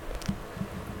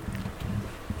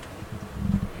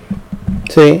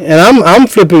 See, and I'm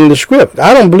flipping the script.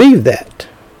 I don't believe that.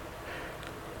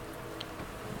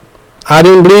 I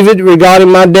didn't believe it regarding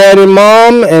my dad and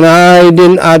mom, and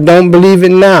I don't believe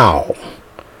it now.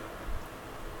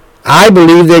 I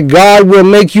believe that God will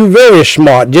make you very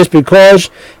smart just because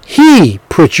He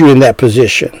put you in that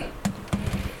position.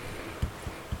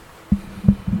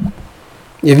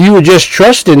 If you would just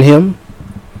trust in Him,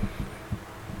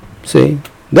 see,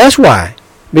 that's why.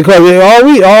 Because all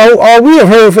we have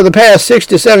heard for the past 6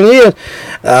 to 7 years,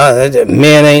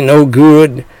 men ain't no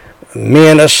good,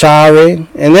 men are sorry,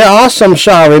 and there are some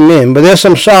sorry men, but there's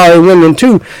some sorry women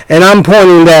too, and I'm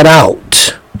pointing that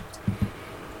out.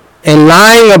 And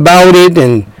lying about it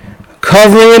and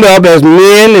covering it up as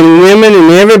men and women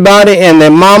and everybody and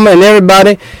their mama and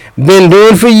everybody been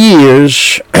doing for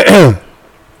years.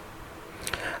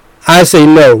 I say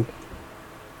no.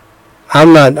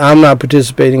 I'm not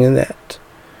participating in that.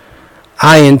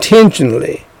 I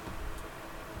intentionally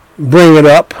bring it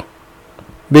up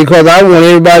because I want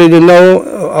everybody to know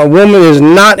a woman is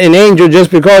not an angel just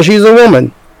because she's a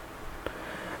woman.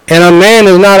 And a man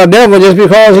is not a devil just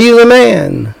because he's a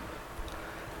man.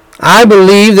 I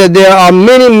believe that there are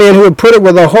many men who have put it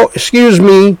with a whole, excuse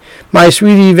me, my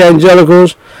sweet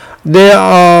evangelicals, there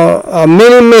are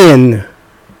many men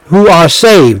who are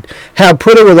saved have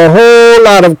put it with a whole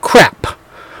lot of crap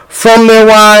from their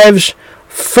wives,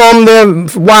 from their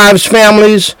wives'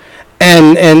 families,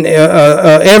 and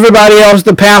everybody else,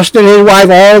 the pastor and his wife,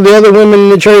 all the other women in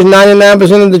the church,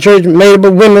 99% of the church made up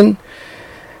of women,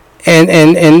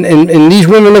 and these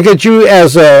women look at you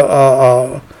as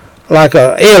like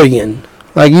an alien,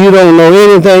 like you don't know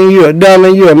anything, you're a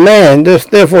dummy, you're a man,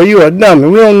 therefore you're a dummy.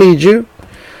 We don't need you,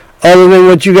 other than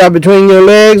what you got between your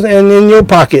legs and in your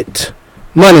pocket,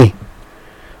 money.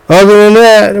 Other than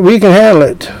that, we can handle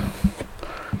it.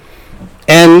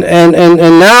 And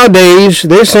nowadays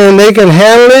they're saying they can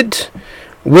handle it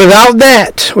without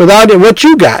that, without it, what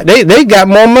you got. They got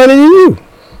more money than you,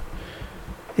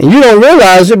 and you don't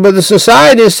realize it, but the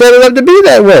society is set it up to be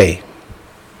that way.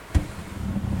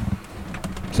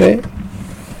 See?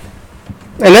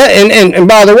 And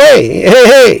by the way,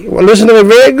 hey, well, listen to me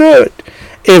very good.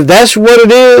 If that's what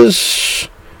it is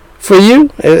for you,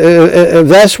 if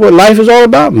that's what life is all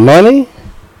about, money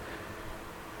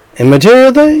and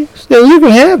material things, then you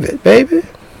can have it, baby.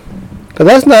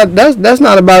 Because that's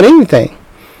not about anything.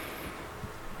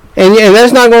 And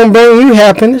that's not going to bring you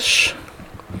happiness.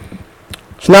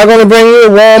 It's not going to bring you a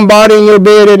warm body in your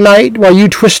bed at night while you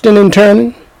twisting and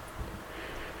turning.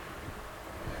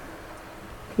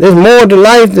 There's more to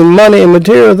life than money and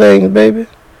material things, baby.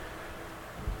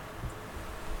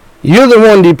 You're the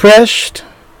one depressed,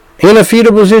 in a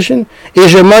fetal position.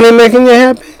 Is your money making you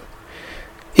happy?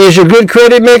 Is your good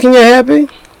credit making you happy?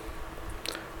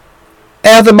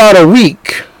 After about a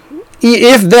week,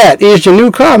 if that, is your new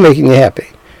car making you happy?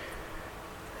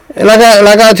 And like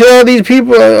I tell these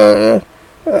people,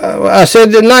 I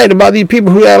said tonight about these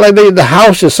people who act like the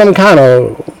house is some kind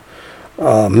of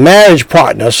marriage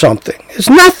partner or something. It's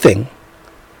nothing.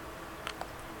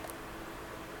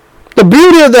 The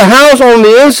beauty of the house on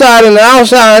the inside and the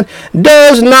outside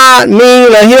does not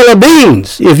mean a hill of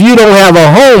beans if you don't have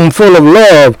a home full of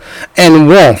love and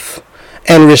warmth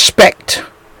and respect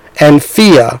and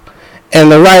fear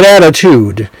and the right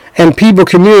attitude and people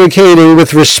communicating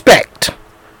with respect.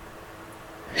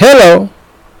 Hello.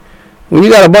 When you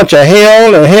got a bunch of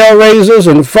hell and hell raisers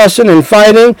and fussing and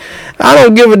fighting, I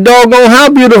don't give a doggone how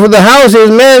beautiful the house is,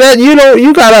 man. That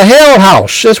you got a hell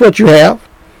house. That's what you have.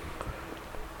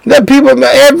 That people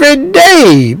every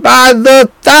day by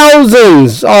the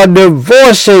thousands are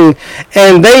divorcing,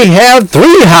 and they have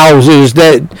 3 houses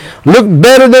that look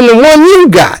better than the one you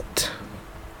got.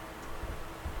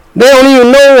 They don't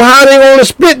even know how they're going to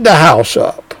split the house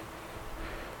up.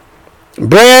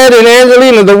 Brad and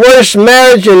Angelina, the worst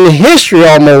marriage in history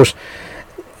almost.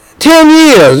 10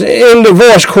 years in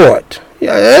divorce court.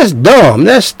 Yeah, that's dumb.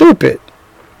 That's stupid.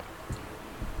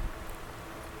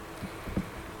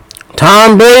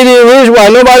 Tom Brady and his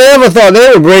wife, nobody ever thought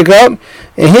they would break up.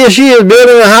 And here she is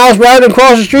building a house right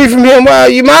across the street from him. Well,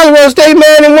 you might as well stay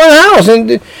married in one house.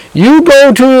 And you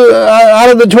go to,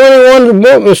 out of the 21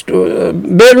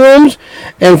 bedrooms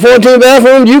and 14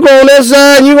 bathrooms, you go on that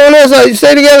side and you go on that side. You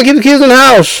stay together, keep the kids in the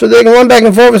house so they can run back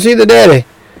and forth and see the daddy.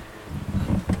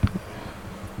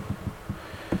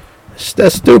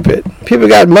 That's stupid. People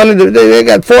got money, they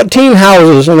got 14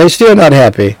 houses and they still not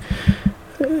happy.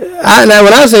 Now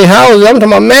when I say houses, I'm talking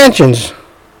about mansions.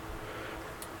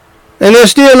 And they're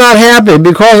still not happy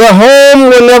because a home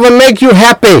will never make you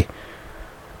happy.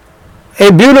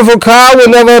 A beautiful car will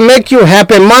never make you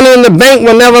happy. Money in the bank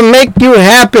will never make you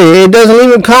happy. It doesn't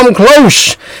even come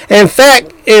close. In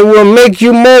fact, it will make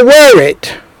you more worried.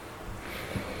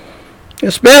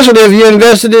 Especially if you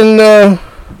invested in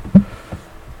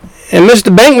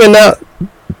Mr. Bankman,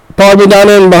 probably down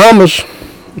in the Bahamas.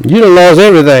 You done lost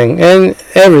everything and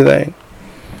everything.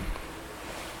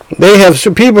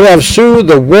 People have sued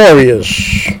the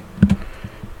Warriors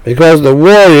because the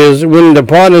Warriors win the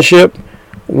partnership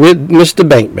with Mr.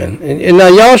 Bankman. And now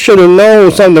y'all should have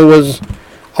known something was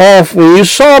off when you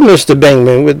saw Mr.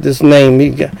 Bankman with this name.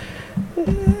 He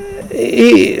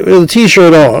with a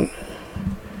T-shirt on,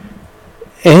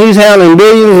 and he's handling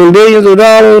billions and billions of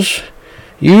dollars.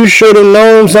 You should have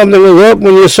known something was up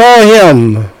when you saw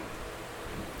him.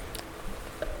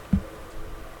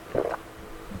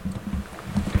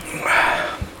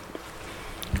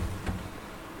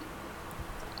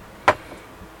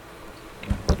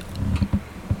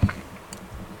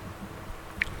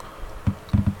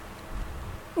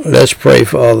 Let's pray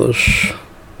for others.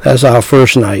 That's our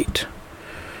first night.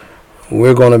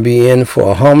 We're going to be in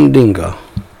for a humdinger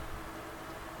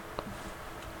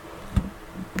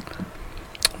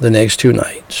the next 2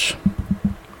 nights.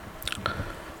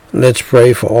 Let's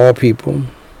pray for all people.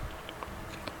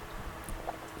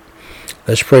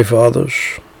 Let's pray for others.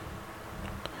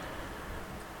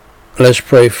 Let's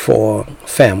pray for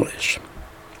families.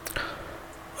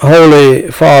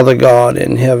 Holy Father God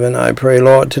in heaven, I pray,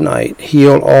 Lord, tonight,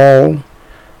 heal all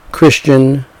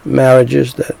Christian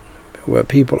marriages where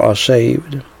people are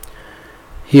saved.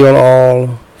 Heal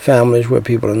all families where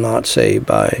people are not saved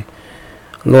by,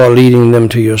 Lord, leading them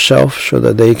to yourself so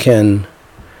that they can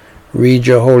read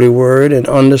your holy word and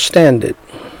understand it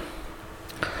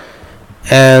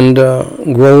and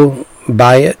grow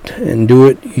by it and do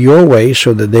it your way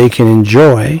so that they can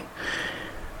enjoy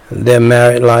their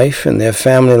married life and their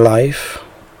family life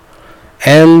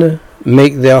and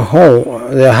make their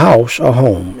house a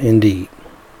home indeed.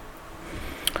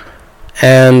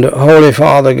 And Holy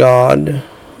Father God,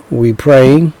 we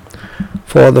pray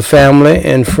for the family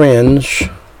and friends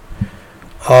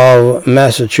of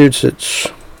Massachusetts,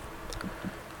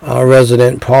 our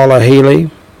resident Paula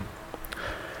Haley.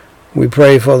 We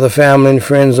pray for the family and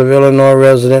friends of Illinois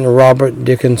resident Robert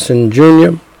Dickinson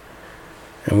Jr.,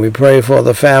 and we pray for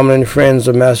the family and friends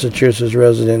of Massachusetts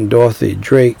resident Dorothy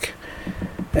Drake,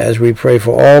 as we pray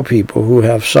for all people who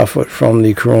have suffered from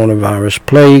the coronavirus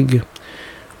plague.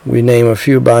 We name a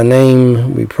few by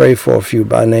name, we pray for a few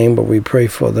by name, but we pray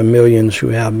for the millions who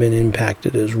have been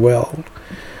impacted as well.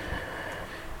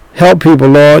 Help people,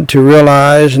 Lord, to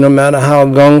realize no matter how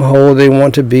gung-ho they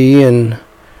want to be and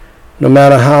no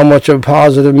matter how much of a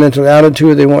positive mental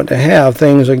attitude they want to have,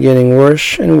 things are getting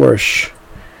worse and worse.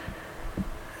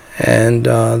 And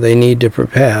they need to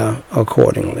prepare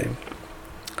accordingly.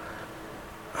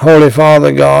 Holy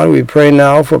Father God, we pray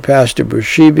now for Pastor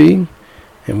Bushibi,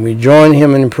 and we join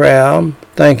him in prayer,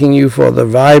 thanking you for the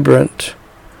vibrant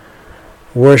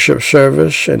worship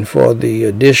service and for the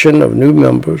addition of new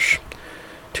members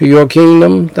to your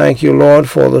kingdom. Thank you, Lord,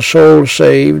 for the souls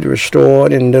saved,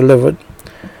 restored, and delivered,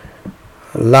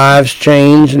 lives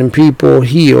changed, and people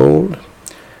healed.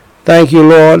 Thank you,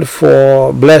 Lord,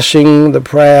 for blessing the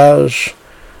prayers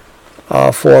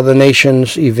for the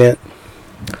nation's event.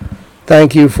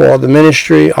 Thank you for the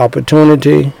ministry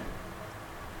opportunity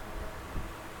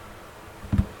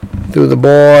through the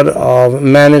Board of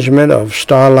Management of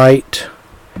Starlight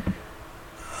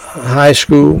High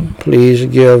School. Please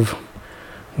give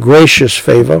gracious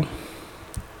favor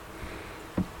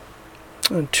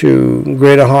to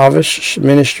Greater Harvest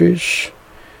Ministries.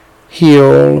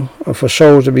 Heal for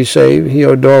souls to be saved.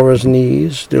 Heal Dora's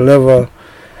knees. Deliver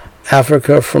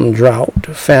Africa from drought,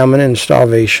 famine, and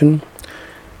starvation.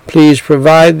 Please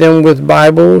provide them with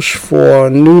Bibles for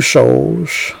new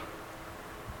souls,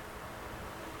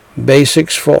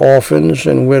 basics for orphans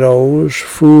and widows,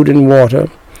 food and water,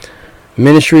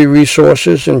 ministry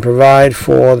resources, and provide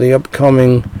for the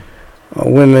upcoming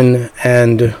women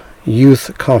and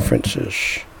youth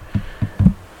conferences.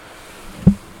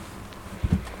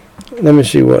 Let me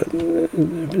see what,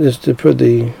 just to put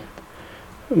the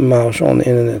mouse on the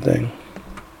internet thing.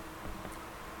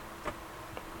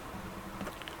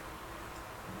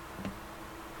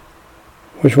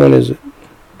 Which one is it?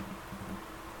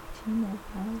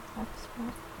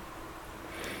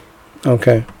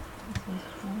 Okay.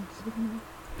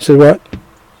 Said what?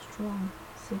 Strong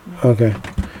signal. Okay.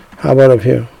 How about up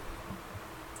here?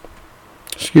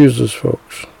 Excuse us,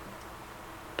 folks.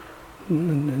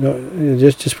 No,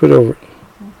 just put over it.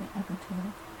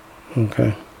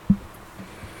 Okay.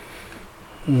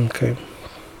 Okay.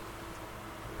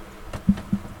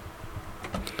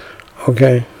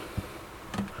 Okay.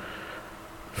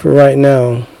 For right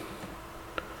now,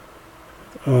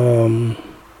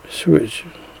 switch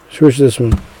this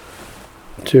one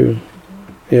to,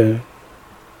 yeah.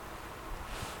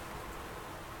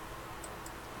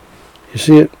 You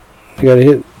see it? You gotta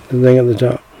hit the thing at the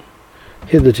top.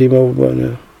 Hit the T-Mobile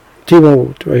button now.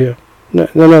 T-Mobile right here. No,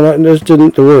 that's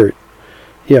the word.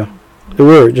 Yeah, the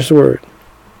word, just the word.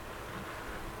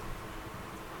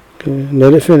 Okay,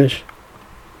 let it finish.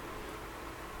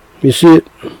 You see it?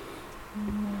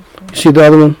 You see the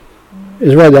other one?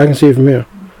 It's right there. I can see it from here.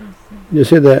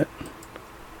 Just hit that.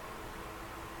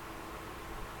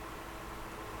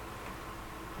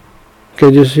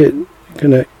 Okay, just hit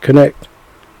connect.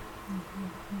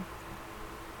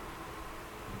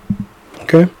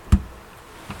 Okay.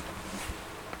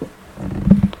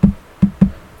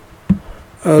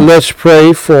 Let's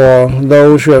pray for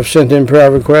those who have sent in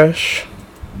prayer requests.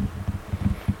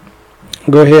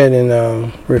 Go ahead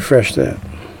and refresh that.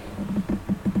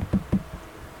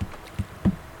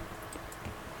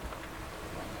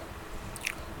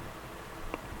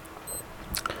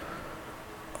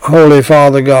 Holy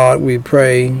Father God, we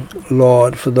pray,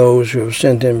 Lord, for those who have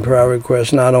sent in prayer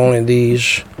requests, not only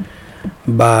these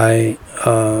by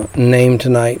name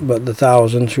tonight, but the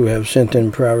thousands who have sent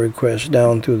in prayer requests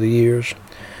down through the years.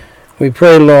 We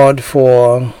pray, Lord,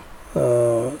 for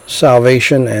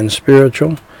salvation and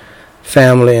spiritual,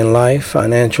 family and life,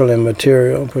 financial and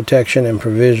material, protection and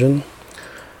provision,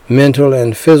 mental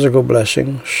and physical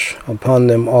blessings upon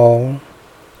them all.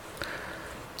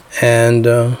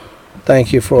 And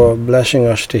thank you for blessing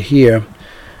us to hear.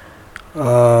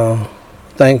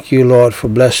 Thank you, Lord, for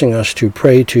blessing us to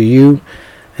pray to you.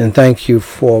 And thank you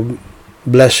for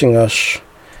blessing us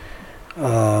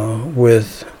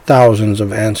with thousands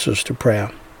of answers to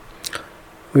prayer.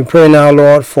 We pray now,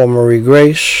 Lord, for Marie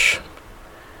Grace.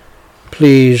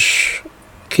 Please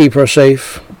keep her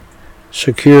safe,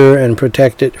 secure, and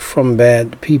protected from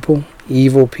bad people,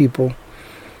 evil people,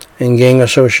 and gang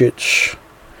associates.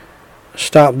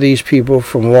 Stop these people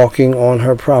from walking on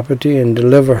her property and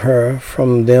deliver her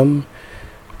from them.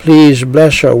 Please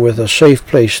bless her with a safe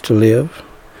place to live.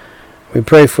 We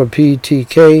pray for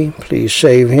PTK. Please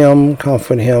save him,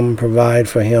 comfort him, provide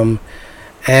for him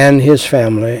and his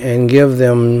family, and give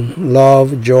them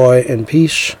love, joy, and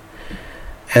peace,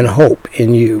 and hope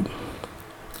in you.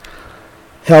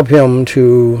 Help him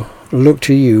to look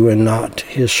to you and not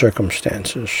his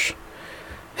circumstances.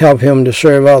 Help him to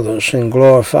serve others and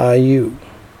glorify you.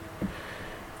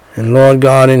 And Lord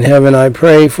God in heaven, I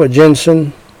pray for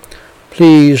Jensen.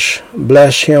 Please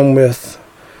bless him with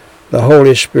the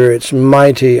Holy Spirit's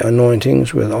mighty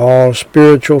anointings, with all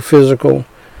spiritual, physical,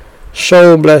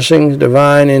 soul blessings,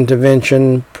 divine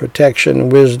intervention, protection,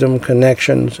 wisdom,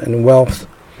 connections, and wealth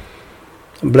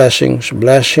blessings.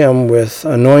 Bless him with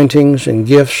anointings and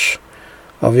gifts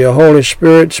of your Holy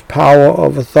Spirit's power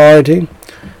of authority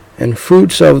and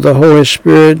fruits of the Holy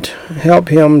Spirit. Help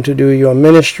him to do your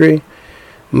ministry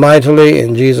mightily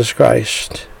in Jesus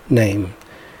Christ's name.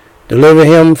 Deliver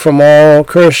him from all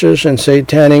curses and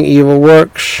satanic evil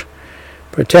works.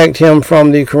 Protect him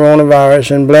from the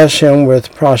coronavirus and bless him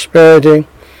with prosperity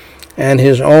and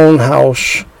his own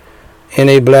house in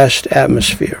a blessed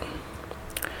atmosphere.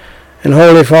 And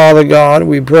Holy Father God,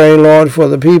 we pray, Lord, for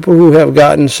the people who have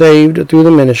gotten saved through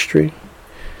the ministry.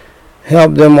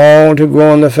 Help them all to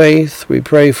grow in the faith. We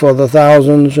pray for the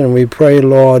thousands, and we pray,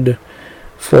 Lord,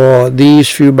 for these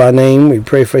few by name. We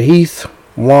pray for Heath,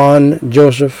 Juan,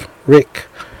 Joseph, Rick,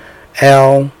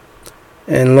 Al,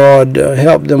 and Lord,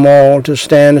 help them all to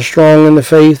stand strong in the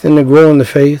faith and to grow in the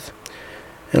faith.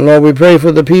 And Lord, we pray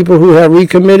for the people who have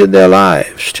recommitted their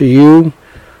lives to you,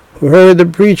 who heard the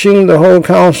preaching, the whole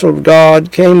counsel of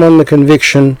God, came under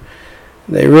conviction.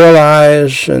 They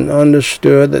realized and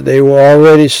understood that they were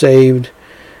already saved,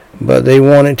 but they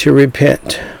wanted to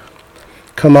repent,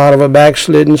 come out of a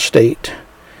backslidden state,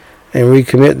 and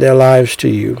recommit their lives to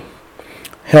you.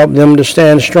 Help them to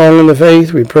stand strong in the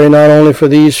faith. We pray not only for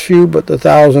these few, but the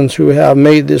thousands who have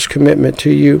made this commitment to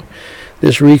you,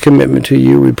 this recommitment to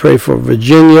you. We pray for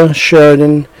Virginia,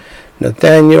 Sheridan,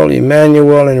 Nathaniel,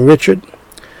 Emmanuel, and Richard.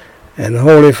 And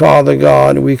Holy Father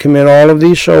God, we commit all of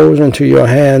these souls into your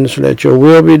hands. Let your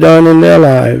will be done in their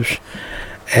lives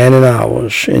and in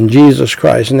ours. In Jesus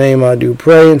Christ's name I do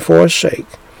pray and forsake.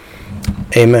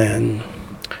 Amen.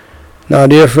 Now,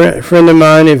 dear friend of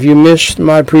mine, if you missed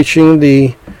my preaching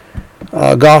the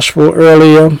gospel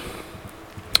earlier,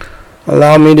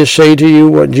 allow me to say to you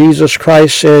what Jesus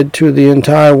Christ said to the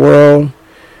entire world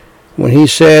when he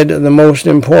said the most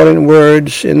important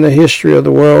words in the history of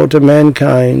the world to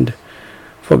mankind.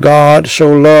 For God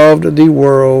so loved the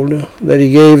world that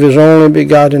he gave his only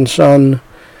begotten Son,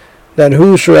 that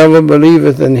whosoever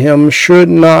believeth in him should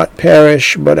not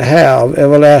perish but have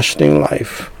everlasting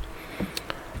life.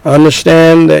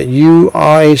 Understand that you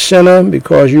are a sinner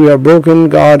because you have broken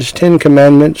God's 10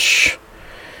 commandments,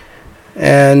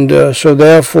 and so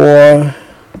therefore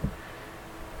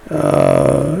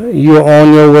you're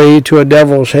on your way to a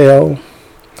devil's hell.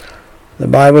 The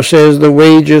Bible says the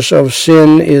wages of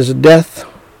sin is death.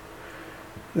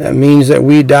 That means that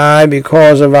we die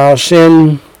because of our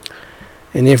sin.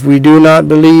 And if we do not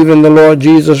believe in the Lord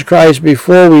Jesus Christ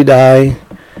before we die,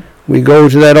 we go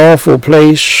to that awful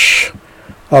place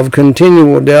of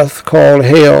continual death called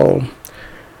hell,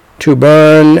 to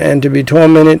burn and to be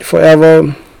tormented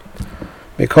forever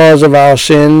because of our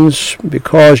sins,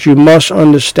 because you must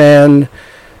understand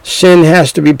sin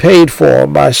has to be paid for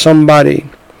by somebody.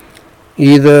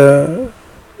 Either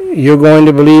you're going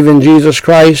to believe in Jesus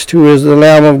Christ, who is the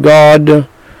Lamb of God,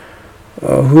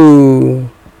 who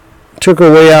took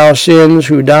away our sins,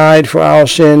 who died for our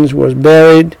sins, was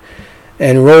buried,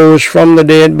 and rose from the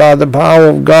dead by the power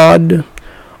of God,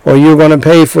 or you're going to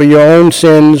pay for your own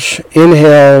sins in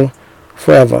hell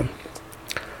forever.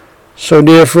 So,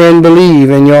 dear friend, believe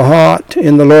in your heart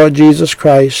in the Lord Jesus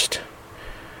Christ.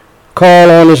 Call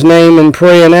on his name and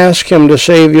pray and ask him to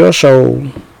save your soul.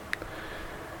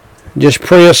 Just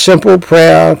pray a simple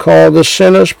prayer called the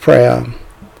Sinner's Prayer.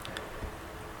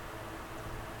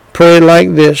 Pray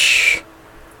like this: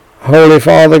 Holy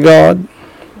Father God,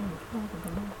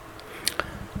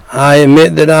 I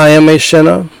admit that I am a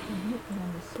sinner,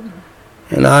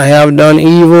 and I have done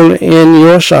evil in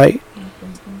your sight.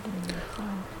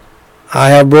 I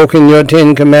have broken your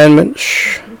 10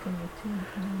 commandments.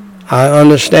 I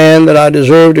understand that I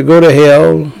deserve to go to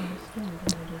hell,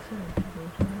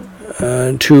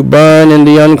 to burn in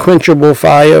the unquenchable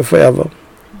fire forever.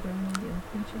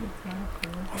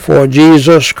 For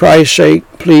Jesus Christ's sake,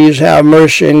 please have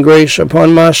mercy and grace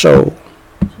upon my soul.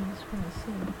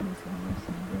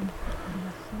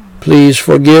 Please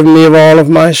forgive me of all of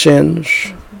my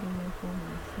sins,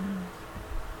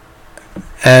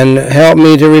 and help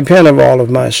me to repent of all of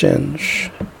my sins,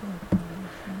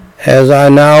 as I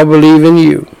now believe in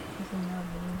you,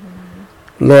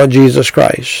 Lord Jesus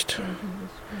Christ,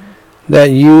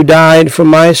 that you died for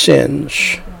my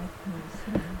sins,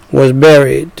 was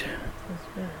buried,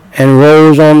 and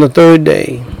rose on the 3rd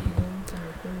day,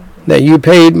 that you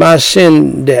paid my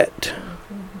sin debt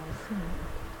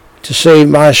to save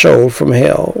my soul from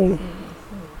hell.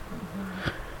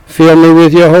 Fill me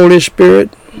with your Holy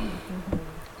Spirit.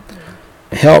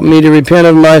 Help me to repent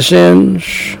of my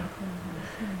sins.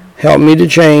 Help me to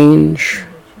change,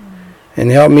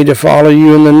 and help me to follow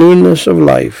you in the newness of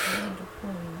life.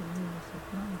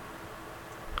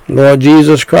 Lord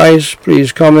Jesus Christ,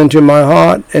 please come into my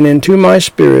heart and into my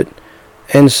spirit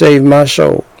and save my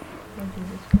soul.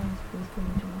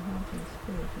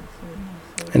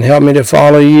 And help me to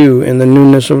follow you in the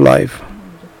newness of life.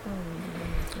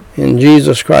 In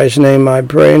Jesus Christ's name I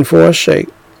pray and for his sake.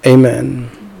 Amen.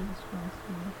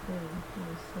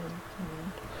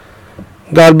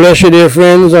 God bless you, dear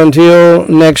friends. Until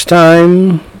next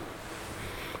time,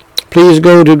 please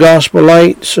go to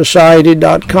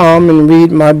GospelLightSociety.com and read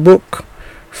my book,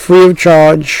 free of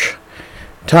charge,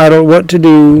 titled What to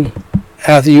Do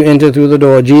After You Enter Through the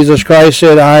Door. Jesus Christ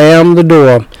said, I am the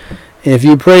door. If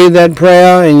you prayed that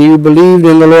prayer and you believed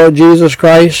in the Lord Jesus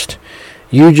Christ,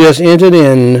 you just entered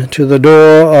in to the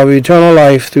door of eternal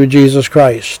life through Jesus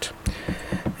Christ.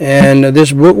 And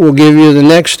this book will give you the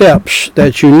next steps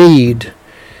that you need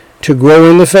to grow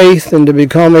in the faith and to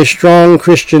become a strong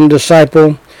Christian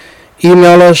disciple.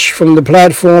 Email us from the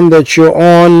platform that you're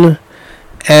on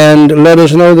and let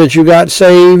us know that you got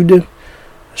saved,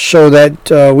 so that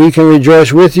we can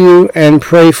rejoice with you and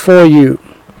pray for you.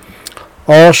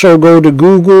 Also go to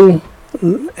Google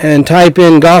and type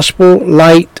in Gospel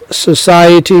Light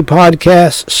Society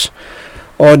Podcasts,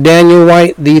 or Daniel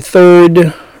White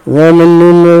III, Roman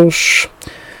numerals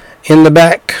in the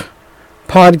back,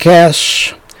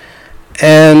 podcasts,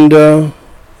 and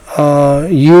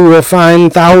you will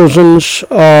find thousands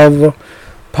of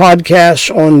podcasts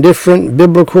on different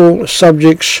biblical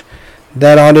subjects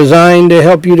that are designed to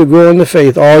help you to grow in the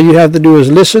faith. All you have to do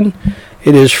is listen.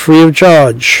 It is free of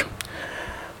charge.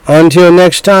 Until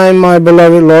next time, my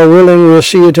beloved, Lord willing, we'll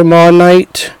see you tomorrow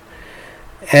night.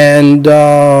 And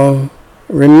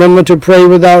remember to pray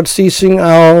without ceasing.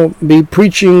 I'll be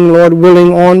preaching, Lord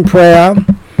willing, on prayer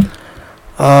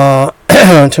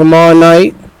tomorrow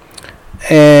night.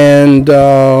 And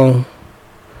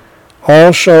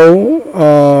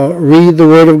Also, read the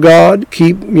Word of God.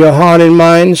 Keep your heart and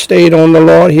mind stayed on the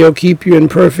Lord. He'll keep you in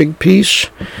perfect peace.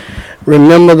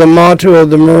 Remember the motto of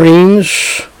the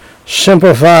Marines: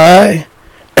 simplify,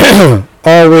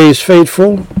 always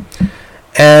faithful.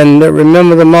 And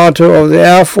remember the motto of the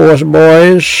Air Force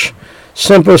boys: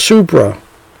 Semper Supra,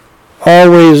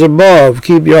 always above.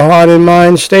 Keep your heart and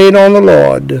mind stayed on the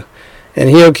Lord, and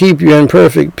He'll keep you in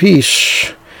perfect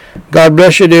peace. God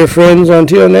bless you, dear friends.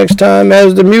 Until next time,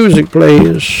 as the music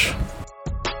plays.